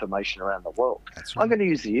pass information around the world. That's right. I'm going to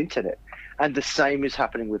use the internet. And the same is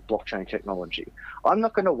happening with blockchain technology. I'm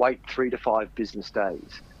not going to wait 3 to 5 business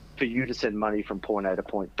days for you to send money from point A to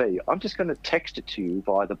point B. I'm just going to text it to you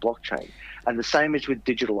via the blockchain. And the same is with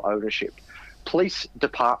digital ownership. Police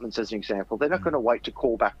departments, as an example, they're not going to wait to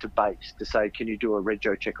call back to base to say, can you do a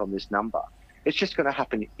rego check on this number? It's just going to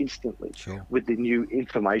happen instantly with the new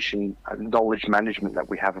information and knowledge management that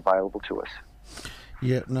we have available to us.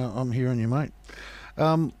 Yeah, no, I'm hearing you, mate.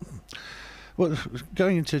 Well,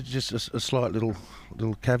 going into just a slight little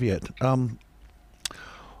caveat,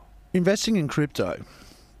 investing in crypto,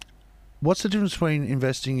 what's the difference between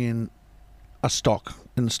investing in a stock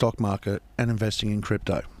in the stock market and investing in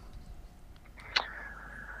crypto?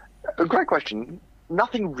 A great question.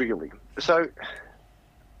 Nothing really. So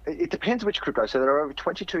it depends which crypto. So there are over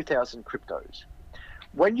 22,000 cryptos.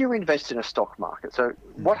 When you invest in a stock market, so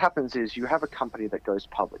what happens is you have a company that goes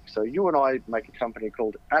public. So you and I make a company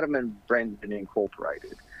called Adam and Brandon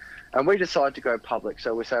Incorporated, and we decide to go public.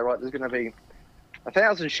 So we say, right, there's going to be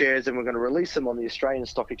 1,000 shares and we're going to release them on the Australian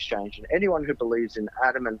Stock Exchange, and anyone who believes in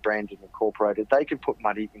Adam and Brandon Incorporated, they can put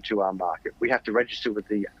money into our market. We have to register with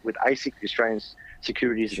ASIC, the Australian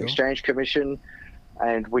Securities and Exchange Commission,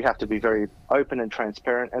 and we have to be very open and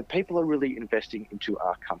transparent, and people are really investing into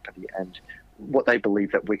our company and what they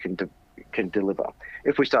believe that we can deliver.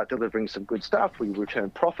 If we start delivering some good stuff, we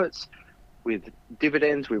return profits with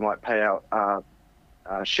dividends. We might pay out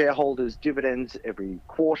shareholders dividends every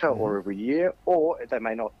quarter or every year, or they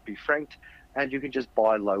may not be franked, and you can just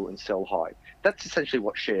buy low and sell high. That's essentially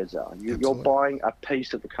what shares are. You're buying a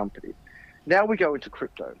piece of the company. Now we go into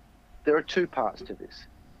crypto. There are 2 parts to this: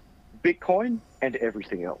 Bitcoin and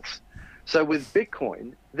everything else. So with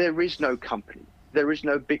Bitcoin, there is no company. There is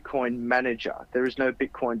no Bitcoin manager. There is no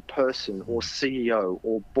Bitcoin person or CEO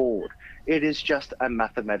or board. It is just a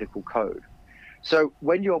mathematical code. So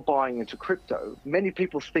when you're buying into crypto, many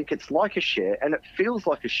people think it's like a share, and it feels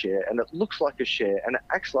like a share, and it looks like a share, and it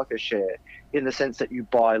acts like a share in the sense that you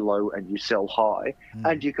buy low and you sell high,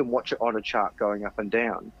 and you can watch it on a chart going up and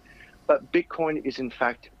down. But Bitcoin is in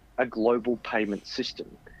fact a global payment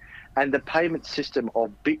system. And the payment system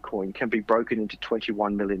of Bitcoin can be broken into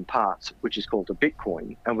 21 million parts, which is called a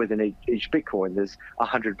Bitcoin. And within each Bitcoin, there's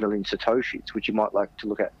 100 million Satoshis, which you might like to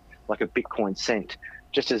look at like a Bitcoin cent.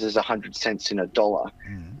 Just as there's 100 cents in a dollar,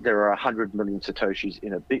 there are 100 million Satoshis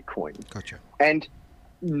in a Bitcoin. Gotcha. And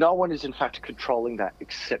no one is in fact controlling that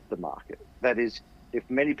except the market. That is, if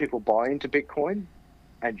many people buy into Bitcoin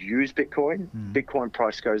and use Bitcoin, Bitcoin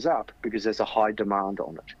price goes up because there's a high demand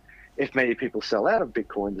on it. If many people sell out of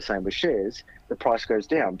Bitcoin, the same as shares, the price goes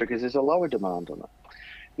down because there's a lower demand on it.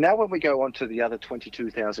 Now, when we go on to the other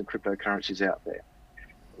 22,000 cryptocurrencies out there,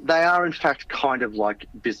 they are in fact kind of like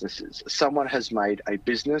businesses. Someone has made a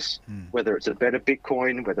business, whether it's a better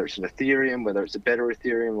Bitcoin, whether it's an Ethereum, whether it's a better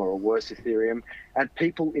Ethereum or a worse Ethereum, and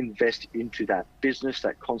people invest into that business,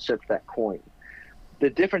 that concept, that coin. The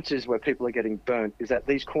difference is where people are getting burnt is that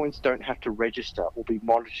these coins don't have to register or be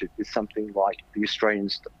monitored with something like the Australian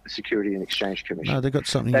Security and Exchange Commission. No, they've got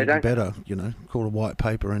something even better, called a white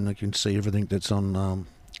paper, and they can see everything that's on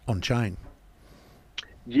chain.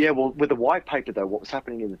 Yeah, well, with the white paper, though, what was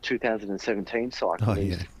happening in the 2017 cycle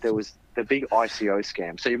is there was the big ICO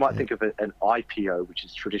scam. So you might think of it an IPO, which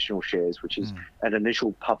is traditional shares, which is an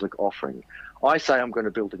initial public offering. I say I'm going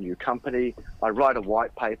to build a new company. I write a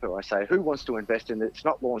white paper. I say, who wants to invest in it? It's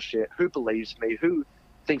not launched yet. Who believes me? Who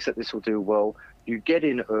thinks that this will do well? You get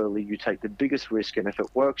in early. You take the biggest risk. And if it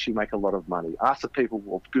works, you make a lot of money. Ask the people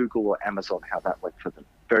of Google or Amazon how that went for them.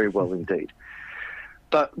 Very well indeed.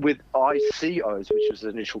 But with ICOs, which was the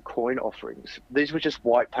initial coin offerings, these were just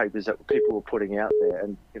white papers that people were putting out there.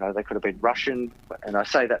 And, they could have been Russian. And I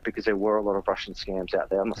say that because there were a lot of Russian scams out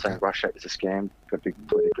there. I'm not saying Russia is a scam. Got to be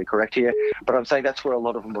politically correct here. But I'm saying that's where a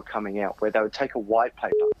lot of them were coming out, where they would take a white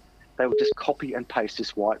paper. They would just copy and paste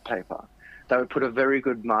this white paper. They would put a very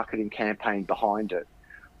good marketing campaign behind it.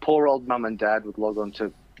 Poor old mum and dad would log on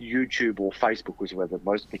to YouTube or Facebook, was where the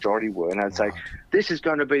majority were, and I'd say, this is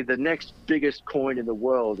going to be the next biggest coin in the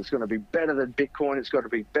world. It's going to be better than Bitcoin. It's got to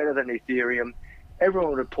be better than Ethereum.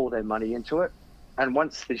 Everyone would pour their money into it. And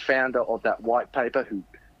once the founder of that white paper, who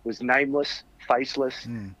was nameless, faceless,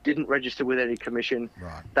 didn't register with any commission.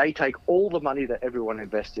 Right. They take all the money that everyone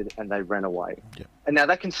invested and they ran away. Yep. And now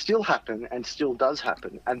that can still happen and still does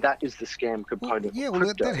happen. And that is the scam component of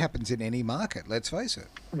crypto. That happens in any market, let's face it.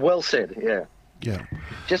 Well said, yeah. Yeah.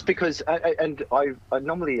 Just because, I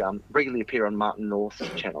normally regularly appear on Martin North's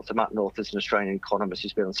channel. So Martin North is an Australian economist.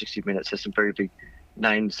 He's been on 60 Minutes, has some very big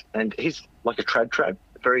names. And he's like a trad,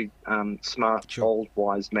 very smart, Sure. old,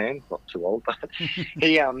 wise man. Not too old, but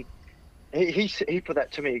he put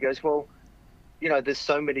that to me. He goes, well, you know, there's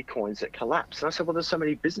so many coins that collapse. And I said, well, there's so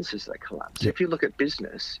many businesses that collapse. Yep. If you look at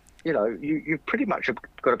business, you know, you pretty much have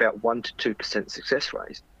got about 1 to 2%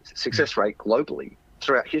 success rate globally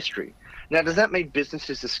throughout history. Now, does that mean business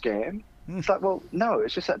is a scam? It's like, well, no,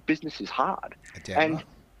 it's just that business is hard. And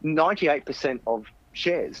 98% of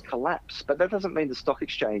shares collapse. But that doesn't mean the stock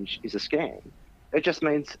exchange is a scam. It just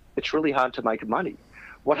means it's really hard to make money.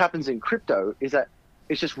 What happens in crypto is that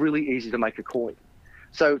it's just really easy to make a coin.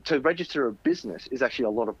 So to register a business is actually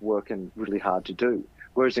a lot of work and really hard to do.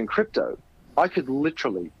 Whereas in crypto, I could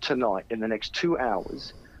literally tonight, in the next 2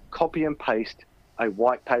 hours, copy and paste a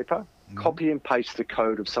white paper, copy and paste the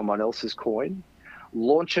code of someone else's coin,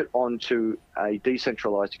 launch it onto a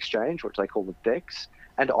decentralized exchange, which they call the DEX,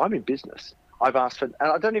 and I'm in business. I've asked for, and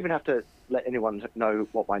I don't even have to let anyone know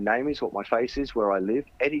what my name is, what my face is, where I live,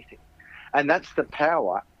 anything. And that's the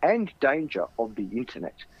power and danger of the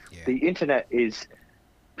internet. Yeah. The internet is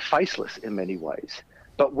faceless in many ways,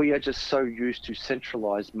 but we are just so used to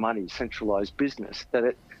centralized money, centralized business,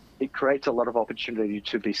 that it creates a lot of opportunity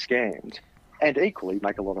to be scammed and equally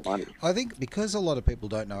make a lot of money. I think because a lot of people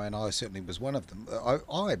don't know, and I certainly was one of them,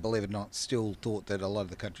 I believe it or not, still thought that a lot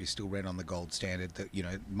of the countries still ran on the gold standard, that, you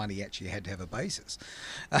know, money actually had to have a basis.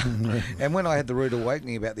 And when I had the rude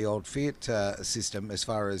awakening about the old fiat system, as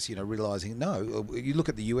far as, you know, realising, no, you look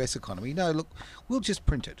at the US economy, no, look, we'll just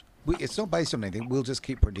print it. It's not based on anything. We'll just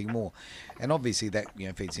keep printing more. And obviously that, you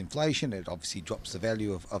know, feeds inflation. It obviously drops the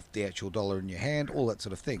value of the actual dollar in your hand, all that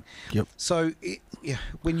sort of thing. Yep. So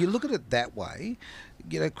when you look at it that way,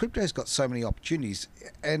 you know, crypto's got so many opportunities.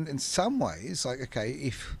 And in some ways, like, okay,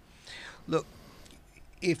 if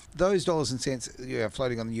those dollars and cents, you know,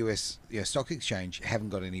 floating on the US, you know, stock exchange haven't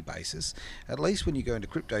got any basis, at least when you go into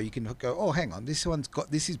crypto, you can go, oh, hang on, this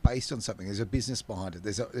is based on something. There's a business behind it.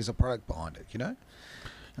 There's a product behind it, you know?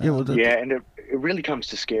 Yeah, and it really comes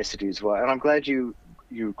to scarcity as well. And I'm glad you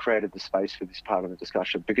created the space for this part of the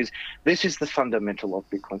discussion, because this is the fundamental of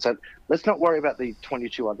Bitcoin. So let's not worry about the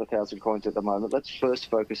 22 other thousand coins at the moment. Let's first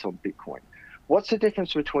focus on Bitcoin. What's the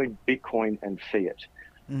difference between Bitcoin and fiat?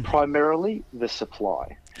 Primarily the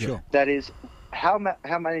supply. Sure. That is, how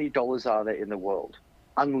many dollars are there in the world?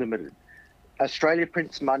 Unlimited. Australia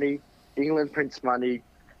prints money, England prints money,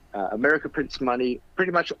 America prints money.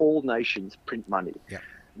 Pretty much all nations print money. Yeah.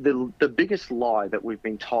 The biggest lie that we've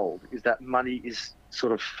been told is that money is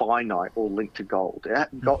sort of finite or linked to gold.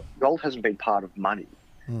 Gold hasn't been part of money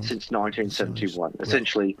since 1971.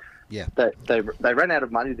 Essentially, they ran out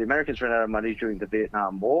of money. The Americans ran out of money during the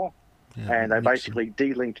Vietnam War, and they basically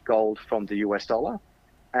de-linked gold from the US dollar,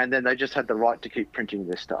 and then they just had the right to keep printing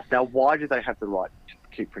this stuff. Now, why do they have the right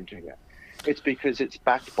to keep printing it? It's because it's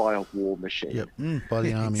backed by a war machine. Yep, by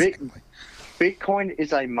the army. Bitcoin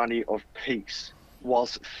is a money of peace,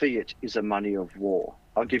 whilst fiat is a money of war.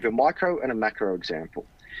 I'll give you a micro and a macro example.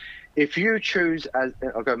 If you choose,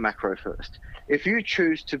 I'll go macro first. If you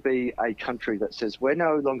choose to be a country that says we're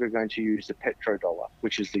no longer going to use the petrodollar,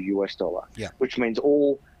 which is the US dollar, which means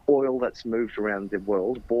all oil that's moved around the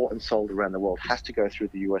world, bought and sold around the world, has to go through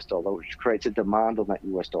the US dollar, which creates a demand on that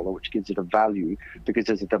US dollar, which gives it a value because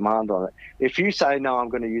there's a demand on it. If you say, no, I'm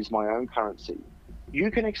going to use my own currency, you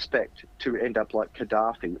can expect to end up like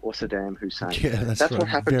Gaddafi or Saddam Hussein. Yeah, that's what right.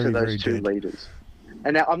 happened to those two dead leaders.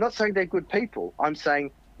 And now I'm not saying they're good people. I'm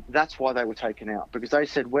saying that's why they were taken out, because they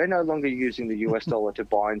said, we're no longer using the US dollar to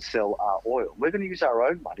buy and sell our oil. We're going to use our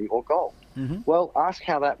own money or gold. Well, ask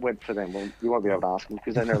how that went for them. Well, you won't be able to ask them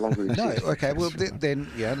because they no longer exist. No, okay. Well, then,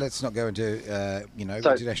 let's not go into,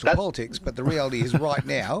 international politics, but the reality is right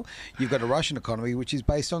now you've got a Russian economy which is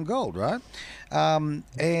based on gold, right?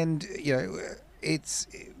 And, you know,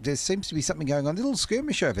 there seems to be something going on, a little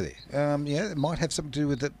skirmish over there. It might have something to do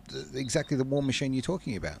with exactly the war machine you're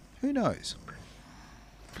talking about. Who knows?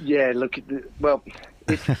 Yeah, look, well,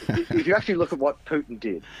 if you actually look at what Putin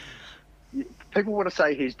did, people want to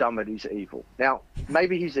say he's dumb and he's evil. Now,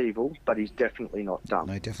 maybe he's evil, but he's definitely not dumb.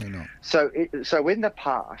 No, definitely not. So in the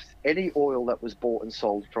past, any oil that was bought and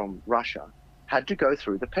sold from Russia had to go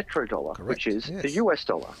through the petrodollar, which is the US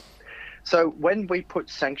dollar. So when we put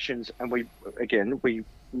sanctions and we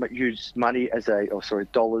use money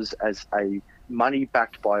dollars as a money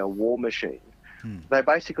backed by a war machine. They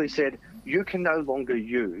basically said, you can no longer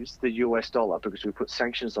use the US dollar because we put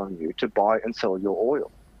sanctions on you to buy and sell your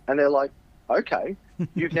oil. And they're like, okay,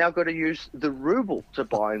 you've now got to use the ruble to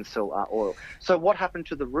buy and sell our oil. So what happened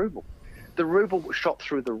to the ruble? The ruble shot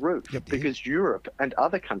through the roof because Europe and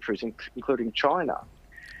other countries, including China,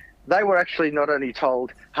 they were actually not only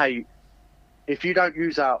told, hey, if you don't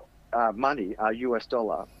use our money, our US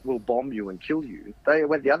dollar, we'll bomb you and kill you. They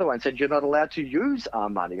went the other way and said, you're not allowed to use our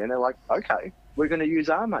money. And they're like, okay, we're going to use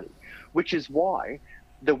our money, which is why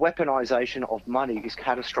the weaponization of money is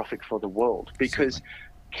catastrophic for the world, because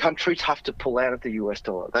countries have to pull out of the US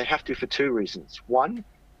dollar. They have to for two reasons. One,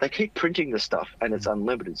 they keep printing the stuff and it's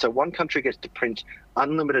unlimited. So one country gets to print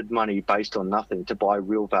unlimited money based on nothing to buy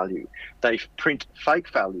real value. They print fake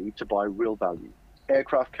value to buy real value.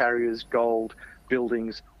 Aircraft carriers, gold,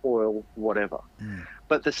 buildings, oil, whatever.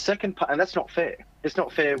 But the second part, and that's not fair. It's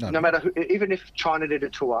not fair, no matter who, even if China did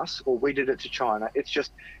it to us or we did it to China,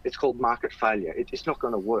 it's called market failure. It's not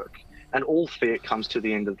going to work. And all fiat comes to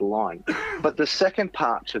the end of the line. But the second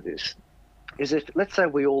part to this is, if, let's say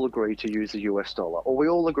we all agree to use the US dollar, or we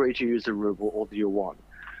all agree to use the ruble or the yuan,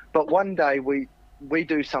 but one day we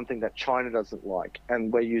do something that China doesn't like,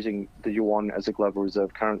 and we're using the yuan as a global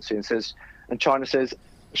reserve currency, and China says,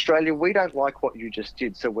 Australia, we don't like what you just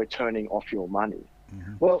did, so we're turning off your money.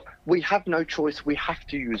 Well, we have no choice. We have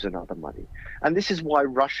to use another money. And this is why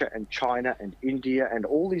Russia and China and India and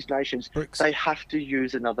all these nations, they have to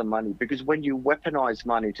use another money, because when you weaponize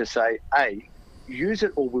money to say, A, use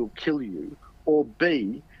it or we'll kill you, or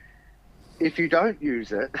B, if you don't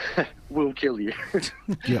use it, we'll kill you.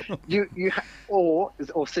 Or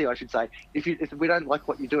C, I should say, if we don't like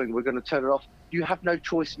what you're doing, we're going to turn it off. You have no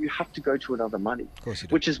choice. You have to go to another money, of course you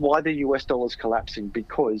do. Which is why the US dollar is collapsing,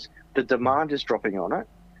 because the demand is dropping on it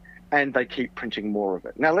and they keep printing more of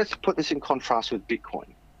it. Now, let's put this in contrast with Bitcoin.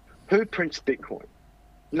 Who prints Bitcoin?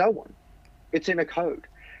 No one. It's in a code.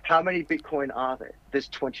 How many Bitcoin are there? There's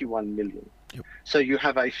 21 million. So you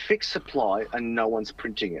have a fixed supply and no one's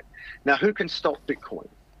printing it. Now, who can stop Bitcoin?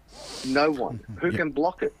 No one. Who can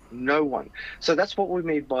block it? No one. So that's what we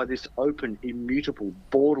mean by this open, immutable,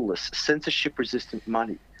 borderless, censorship-resistant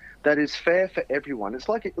money that is fair for everyone. It's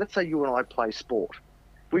like, let's say you and I play sport.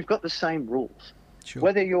 We've got the same rules. Sure.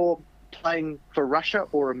 Whether you're playing for Russia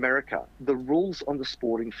or America, the rules on the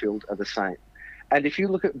sporting field are the same. And if you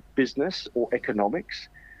look at business or economics,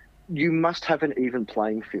 you must have an even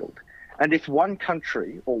playing field. And if one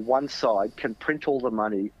country or one side can print all the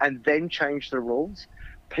money and then change the rules,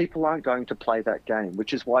 people aren't going to play that game,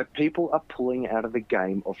 which is why people are pulling out of the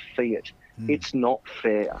game of fiat. It's not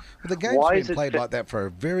fair. Well, the game's been played like that for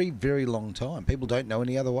a very, very long time. People don't know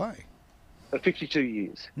any other way. 52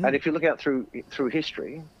 years. And if you look out through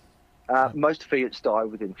history, most fiats die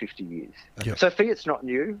within 50 years. Okay. So fiat's not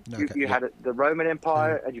new. Okay. You had the Roman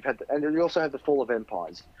Empire, and and you also had the fall of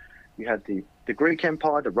empires. You had the Greek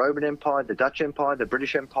Empire, the Roman Empire, the Dutch Empire, the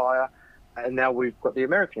British Empire, and now we've got the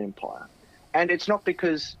American Empire. And it's not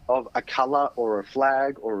because of a color or a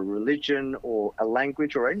flag or a religion or a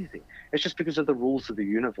language or anything. It's just because of the rules of the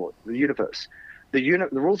universe. The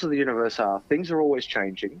rules of the universe are things are always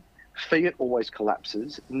changing, fiat always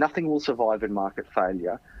collapses, nothing will survive in market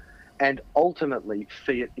failure, and ultimately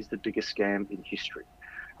fiat is the biggest scam in history.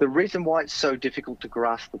 The reason why it's so difficult to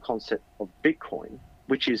grasp the concept of Bitcoin,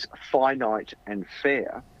 which is finite and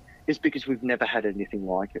fair, is because we've never had anything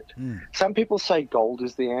like it. Some people say gold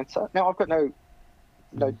is the answer. Now, I've got no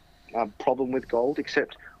problem with gold,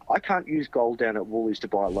 except I can't use gold down at Woolies to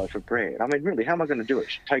buy a loaf of bread. I mean, really, how am I going to do it?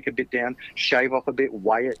 Take a bit down, shave off a bit,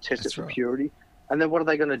 weigh it, test it for purity, and then what are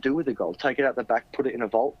they going to do with the gold? Take it out the back, put it in a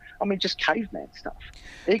vault? I mean, just caveman stuff.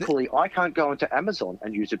 Equally, I can't go into Amazon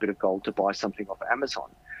and use a bit of gold to buy something off Amazon.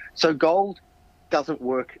 So gold doesn't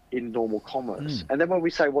work in normal commerce. And then when we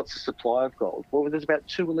say what's the supply of gold, well, there's about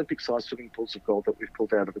 2 Olympic-sized swimming pools of gold that we've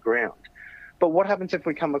pulled out of the ground. But what happens if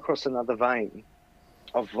we come across another vein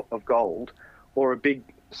of gold, or a big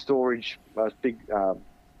storage,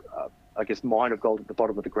 I guess, mine of gold at the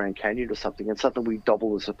bottom of the Grand Canyon or something, and suddenly we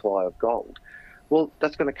double the supply of gold? Well,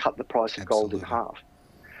 that's going to cut the price of gold in half.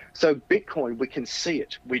 So Bitcoin, we can see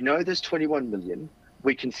it. We know there's 21 million.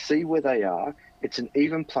 We can see where they are. It's an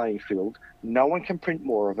even playing field. No one can print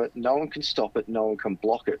more of it. No one can stop it. No one can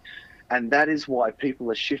block it. And that is why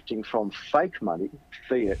people are shifting from fake money,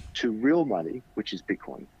 fiat, to real money, which is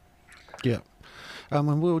Bitcoin. Yeah.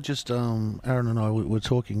 And we were just, Aaron and I were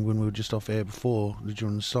talking when we were just off air before,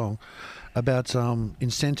 during the song, about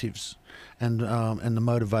incentives and the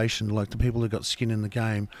motivation, like the people who got skin in the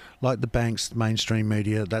game, like the banks, the mainstream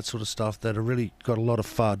media, that sort of stuff, that have really got a lot of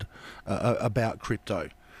FUD about crypto.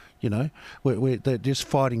 You know, they're just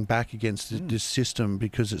fighting back against this system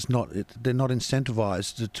because they're not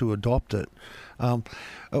incentivized to adopt it.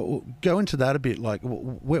 Go into that a bit. Like,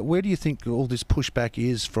 where do you think all this pushback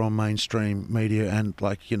is from mainstream media and,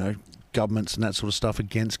 like, you know, governments and that sort of stuff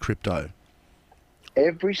against crypto?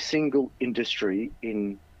 Every single industry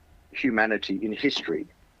in humanity, in history,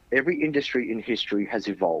 every industry in history has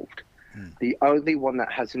evolved. The only one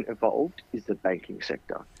that hasn't evolved is the banking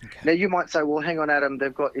sector. Okay. Now, you might say, well, hang on, Adam,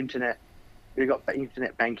 they've got internet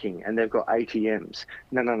banking and they've got ATMs.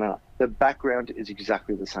 No. The background is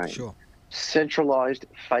exactly the same. Sure. Centralized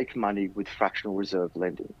fake money with fractional reserve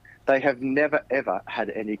lending. They have never, ever had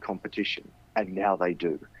any competition, and now they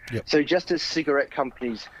do. Yep. So just as cigarette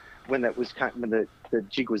companies, when the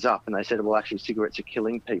jig was up and they said, well, actually cigarettes are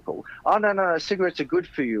killing people. Oh, no, cigarettes are good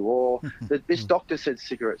for you. Or this doctor said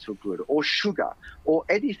cigarettes were good. Or sugar. Or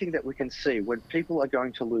anything that we can see when people are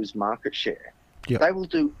going to lose market share. Yep. They will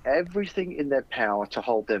do everything in their power to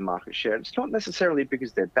hold their market share. It's not necessarily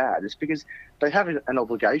because they're bad. It's because they have an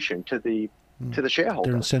obligation to the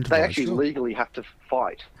shareholder. They actually legally have to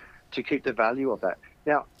fight to keep the value of that.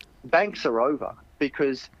 Now, banks are over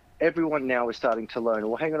because everyone now is starting to learn,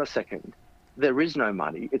 well, hang on a second. There is no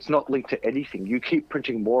money. It's not linked to anything. You keep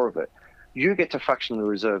printing more of it. You get to fractional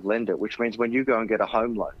reserve lender, which means when you go and get a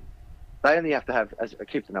home loan, they only have to have,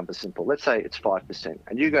 keep the numbers simple, let's say it's 5%,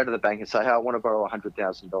 and you go to the bank and say, hey, I want to borrow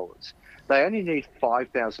 $100,000. They only need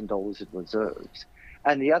 $5,000 in reserves,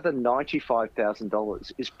 and the other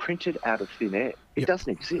 $95,000 is printed out of thin air. It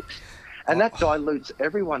doesn't exist. And that dilutes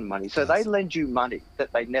everyone's money. So they lend you money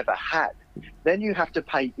that they never had. Then you have to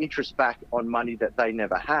pay interest back on money that they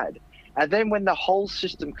never had. And then when the whole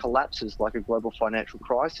system collapses like a global financial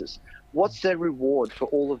crisis, what's their reward for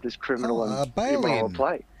all of this criminal and immoral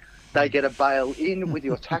play? They get a bail-in with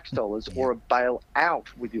your tax dollars or a bail-out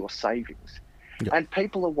with your savings. Yep. And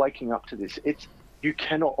people are waking up to this. You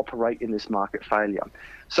cannot operate in this market failure.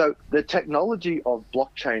 So the technology of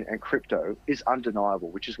blockchain and crypto is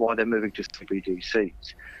undeniable, which is why they're moving to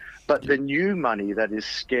CBDCs. But the new money that is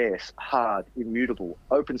scarce, hard, immutable,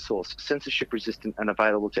 open source, censorship resistant and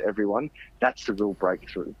available to everyone, that's the real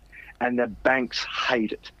breakthrough. And the banks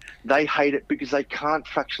hate it. They hate it because they can't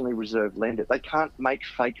fractionally reserve lend it. They can't make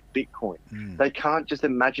fake Bitcoin. They can't just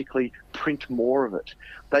magically print more of it.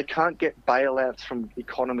 They can't get bailouts from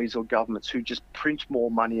economies or governments who just print more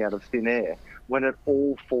money out of thin air when it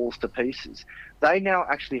all falls to pieces. They now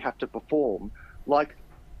actually have to perform like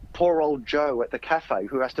poor old Joe at the cafe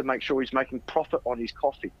who has to make sure he's making profit on his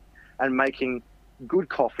coffee and making good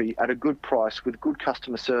coffee at a good price with good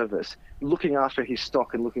customer service, looking after his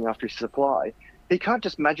stock and looking after his supply. He can't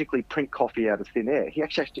just magically print coffee out of thin air. He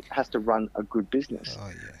actually has to run a good business.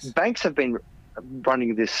 Oh, yes. Banks have been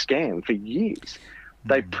running this scam for years.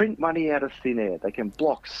 They print money out of thin air. They can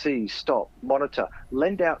block, seize, stop, monitor,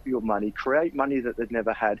 lend out your money, create money that they've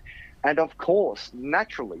never had. And of course,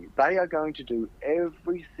 naturally, they are going to do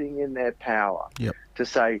everything in their power to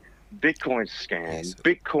say, Bitcoin's scam,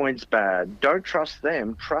 Bitcoin's bad, don't trust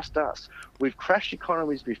them, trust us. We've crashed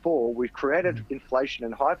economies before, we've created inflation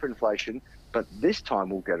and hyperinflation, but this time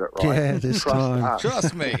we'll get it right. Yeah, this time.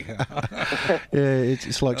 Trust me.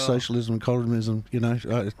 It's like socialism and communism, you know.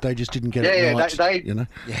 They just didn't get it right.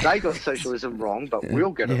 They got socialism wrong, but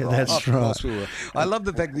we'll get it right. That's right. Of course we will. I love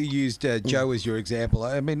the fact that you used Joe as your example.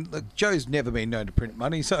 I mean, look, Joe's never been known to print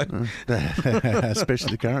money, so...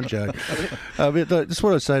 Especially the current Joe. But that's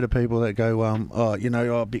what I say to people that go,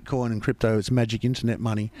 Bitcoin and crypto, it's magic internet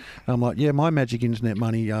money. I'm like, yeah, my magic internet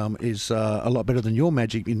money is a lot better than your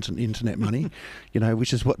magic internet money.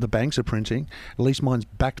 Which is what the banks are printing. At least mine's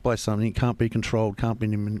backed by something. It can't be controlled, can't be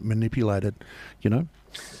manipulated,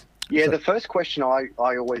 Yeah, the first question I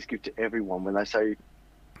always give to everyone when they say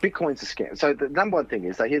Bitcoin's a scam. So the number one thing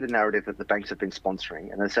is they hear the narrative that the banks have been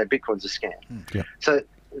sponsoring and they say Bitcoin's a scam. Yeah. So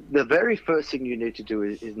the very first thing you need to do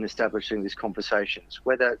is in establishing these conversations,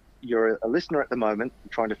 whether you're a listener at the moment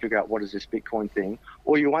trying to figure out what is this Bitcoin thing,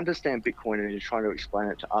 or you understand Bitcoin and you're trying to explain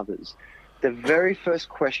it to others. The very first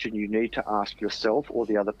question you need to ask yourself or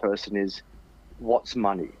the other person is, what's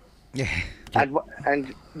money? Yeah.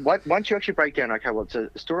 And once you actually break down, okay, well, it's a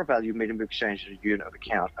store of value, medium of exchange, and a unit of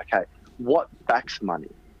account. Okay, what backs money?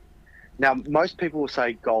 Now, most people will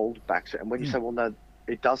say gold backs it. And when you say, well, no,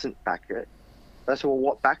 it doesn't back it, they say, well,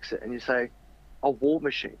 what backs it? And you say, a war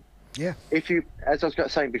machine. Yeah. If you, as I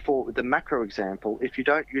was saying before, with the macro example, if you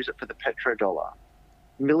don't use it for the petrodollar,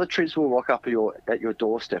 militaries will rock up at your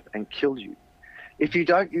doorstep and kill you. If you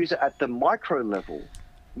don't use it at the micro level,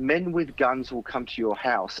 men with guns will come to your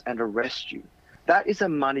house and arrest you. That is a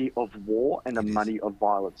money of war and a money of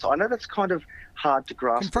violence. So I know that's kind of hard to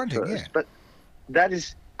grasp at first, but that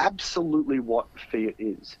is absolutely what fiat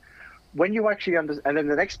is. When you actually understand, and then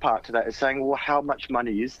the next part to that is saying, well, how much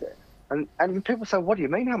money is there? And people say, what do you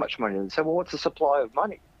mean how much money? And say, well, what's the supply of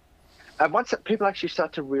money? And once people actually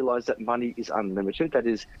start to realize that money is unlimited, that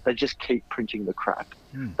is, they just keep printing the crap.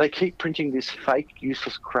 They keep printing this fake,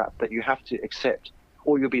 useless crap that you have to accept,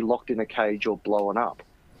 or you'll be locked in a cage or blown up.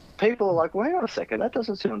 People are like, wait on a second, that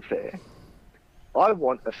doesn't sound fair. I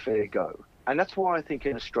want a fair go. And that's why I think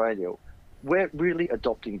in Australia, we're really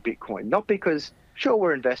adopting Bitcoin. Not because, sure,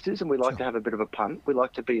 we're investors and we like to have a bit of a punt. We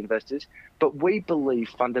like to be investors. But we believe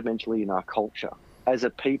fundamentally in our culture as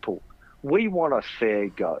a people. We want a fair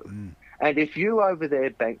go. And if you over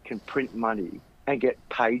there, bank, can print money and get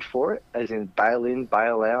paid for it, as in bail in,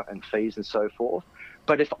 bail out, and fees and so forth.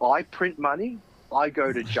 But if I print money, I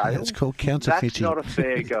go to jail. It's called counterfeiting. That's not a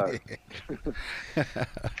fair go.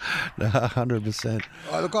 100%.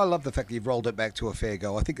 Look, I love the fact that you've rolled it back to a fair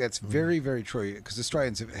go. I think that's very, very true, because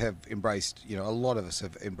Australians have embraced, a lot of us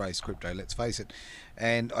have embraced crypto, let's face it.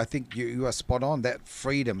 And I think you are spot on, that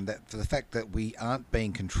freedom, that for the fact that we aren't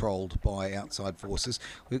being controlled by outside forces,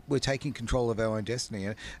 we're taking control of our own destiny.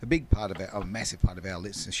 And a big part of a massive part of our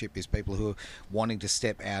listenership is people who are wanting to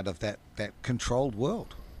step out of that controlled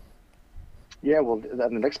world. Yeah, well, and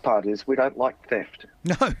the next part is we don't like theft.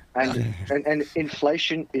 No. And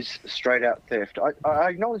inflation is straight out theft. I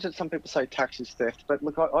acknowledge that some people say tax is theft, but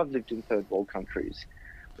look, I've lived in third world countries.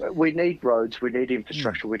 We need roads, we need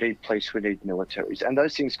infrastructure, we need police, we need militaries, and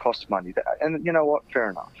those things cost money. And you know what?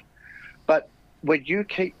 Fair enough. But when you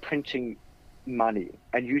keep printing money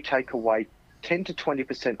and you take away 10 to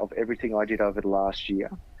 20% of everything I did over the last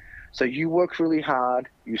year, so you work really hard,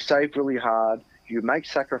 you save really hard, you make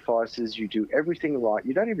sacrifices, you do everything right,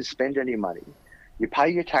 you don't even spend any money, you pay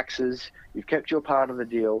your taxes, you've kept your part of the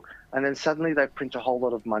deal, and then suddenly they print a whole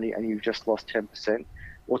lot of money and you've just lost 10%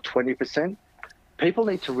 or 20%. People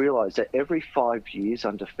need to realize that every 5 years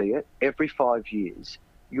under fiat, every 5 years,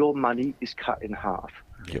 your money is cut in half.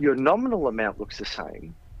 Yep. Your nominal amount looks the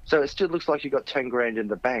same, so it still looks like you got 10 grand in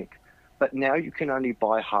the bank, but now you can only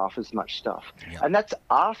buy half as much stuff. Yep. And that's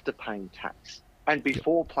after paying tax and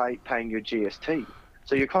before paying your GST.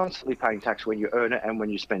 So you're constantly paying tax when you earn it and when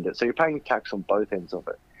you spend it. So you're paying tax on both ends of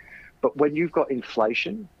it. But when you've got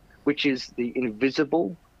inflation, which is the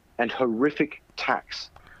invisible and horrific tax,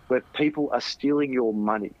 where people are stealing your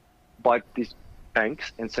money by these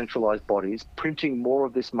banks and centralized bodies, printing more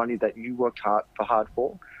of this money that you worked hard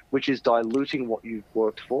for, which is diluting what you've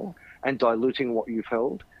worked for and diluting what you've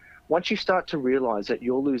held. Once you start to realize that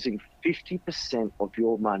you're losing 50% of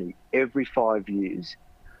your money every 5 years,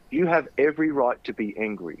 you have every right to be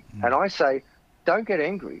angry. And I say, don't get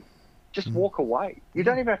angry. Just walk away. You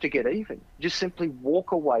don't even have to get even. Just simply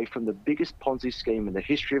walk away from the biggest Ponzi scheme in the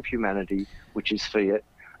history of humanity, which is fiat,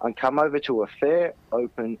 and come over to a fair,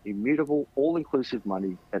 open, immutable, all-inclusive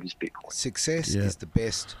money that is Bitcoin. Success is the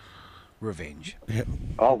best revenge. Yep.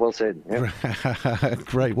 Oh, well said. Yep.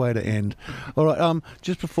 Great way to end. All right,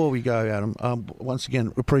 just before we go, Adam, once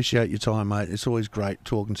again, appreciate your time, mate. It's always great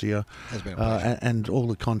talking to you. Has been a pleasure. And all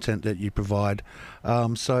the content that you provide.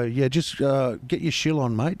 So, yeah, just get your shill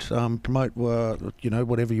on, mate. Promote,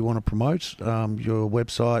 whatever you want to promote, your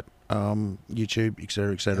website, YouTube,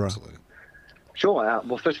 etc., etc. Absolutely. Sure.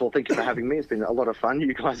 Well, first of all, thank you for having me. It's been a lot of fun.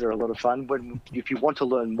 You guys are a lot of fun. If you want to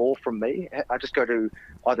learn more from me, I just go to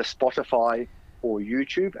either Spotify or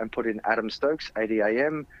YouTube and put in Adam Stokes,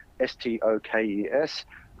 ADAM, STOKES.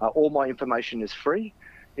 All my information is free.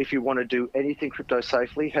 If you want to do anything crypto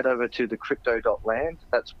safely, head over to the crypto.land.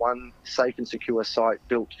 That's one safe and secure site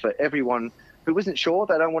built for everyone who isn't sure,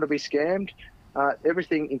 they don't want to be scammed.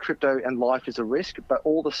 Everything in crypto and life is a risk, but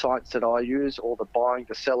all the sites that I use, all the buying,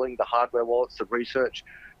 the selling, the hardware wallets, the research,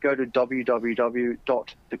 go to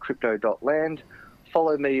www.thecrypto.land.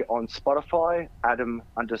 Follow me on Spotify,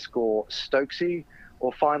 Adam_Stokesy.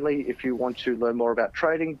 Or finally, if you want to learn more about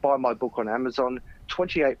trading, buy my book on Amazon,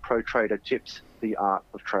 28 Pro Trader Tips, The Art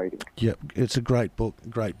of Trading. Yep, it's a great book.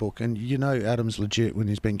 And you know Adam's legit when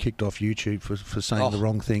he's been kicked off YouTube for saying the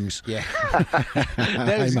wrong things. Yeah.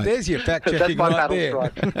 there's your fact checking right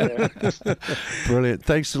there. Yeah. Brilliant.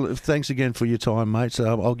 Thanks again for your time, mate.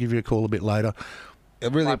 So I'll give you a call a bit later. I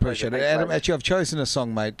really My appreciate pleasure. it. Thanks, Adam, mate. actually, I've chosen a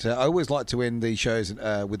song, mate. I always like to end the shows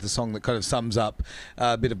with the song that kind of sums up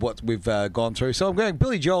a bit of what we've gone through. So I'm going,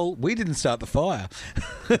 Billy Joel, We Didn't Start the Fire.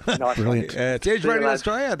 Nice. Brilliant. It's Edge See you, Radio lads.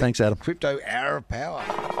 Australia. Thanks, Adam. Crypto Hour of Power.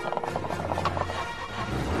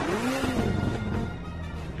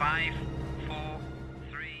 5, 4,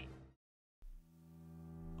 3.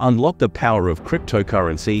 Unlock the power of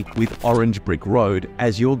cryptocurrency with Orange Brick Road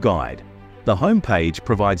as your guide. The homepage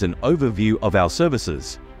provides an overview of our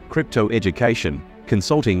services, crypto education,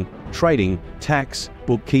 consulting, trading, tax,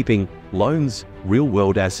 bookkeeping, loans,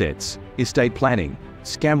 real-world assets, estate planning,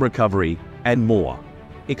 scam recovery, and more.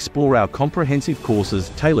 Explore our comprehensive courses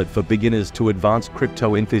tailored for beginners to advanced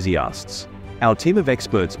crypto enthusiasts. Our team of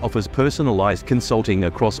experts offers personalized consulting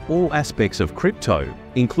across all aspects of crypto,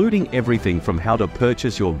 including everything from how to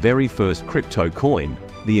purchase your very first crypto coin,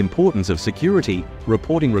 the importance of security,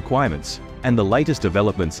 reporting requirements, and the latest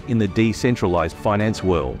developments in the decentralized finance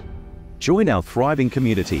world. Join our thriving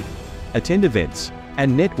community, attend events,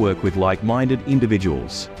 and network with like-minded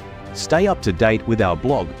individuals. Stay up to date with our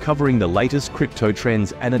blog covering the latest crypto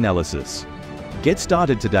trends and analysis. Get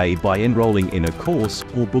started today by enrolling in a course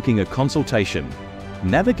or booking a consultation.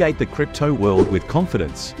 Navigate the crypto world with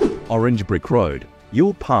confidence. Orange Brick Road,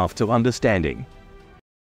 your path to understanding.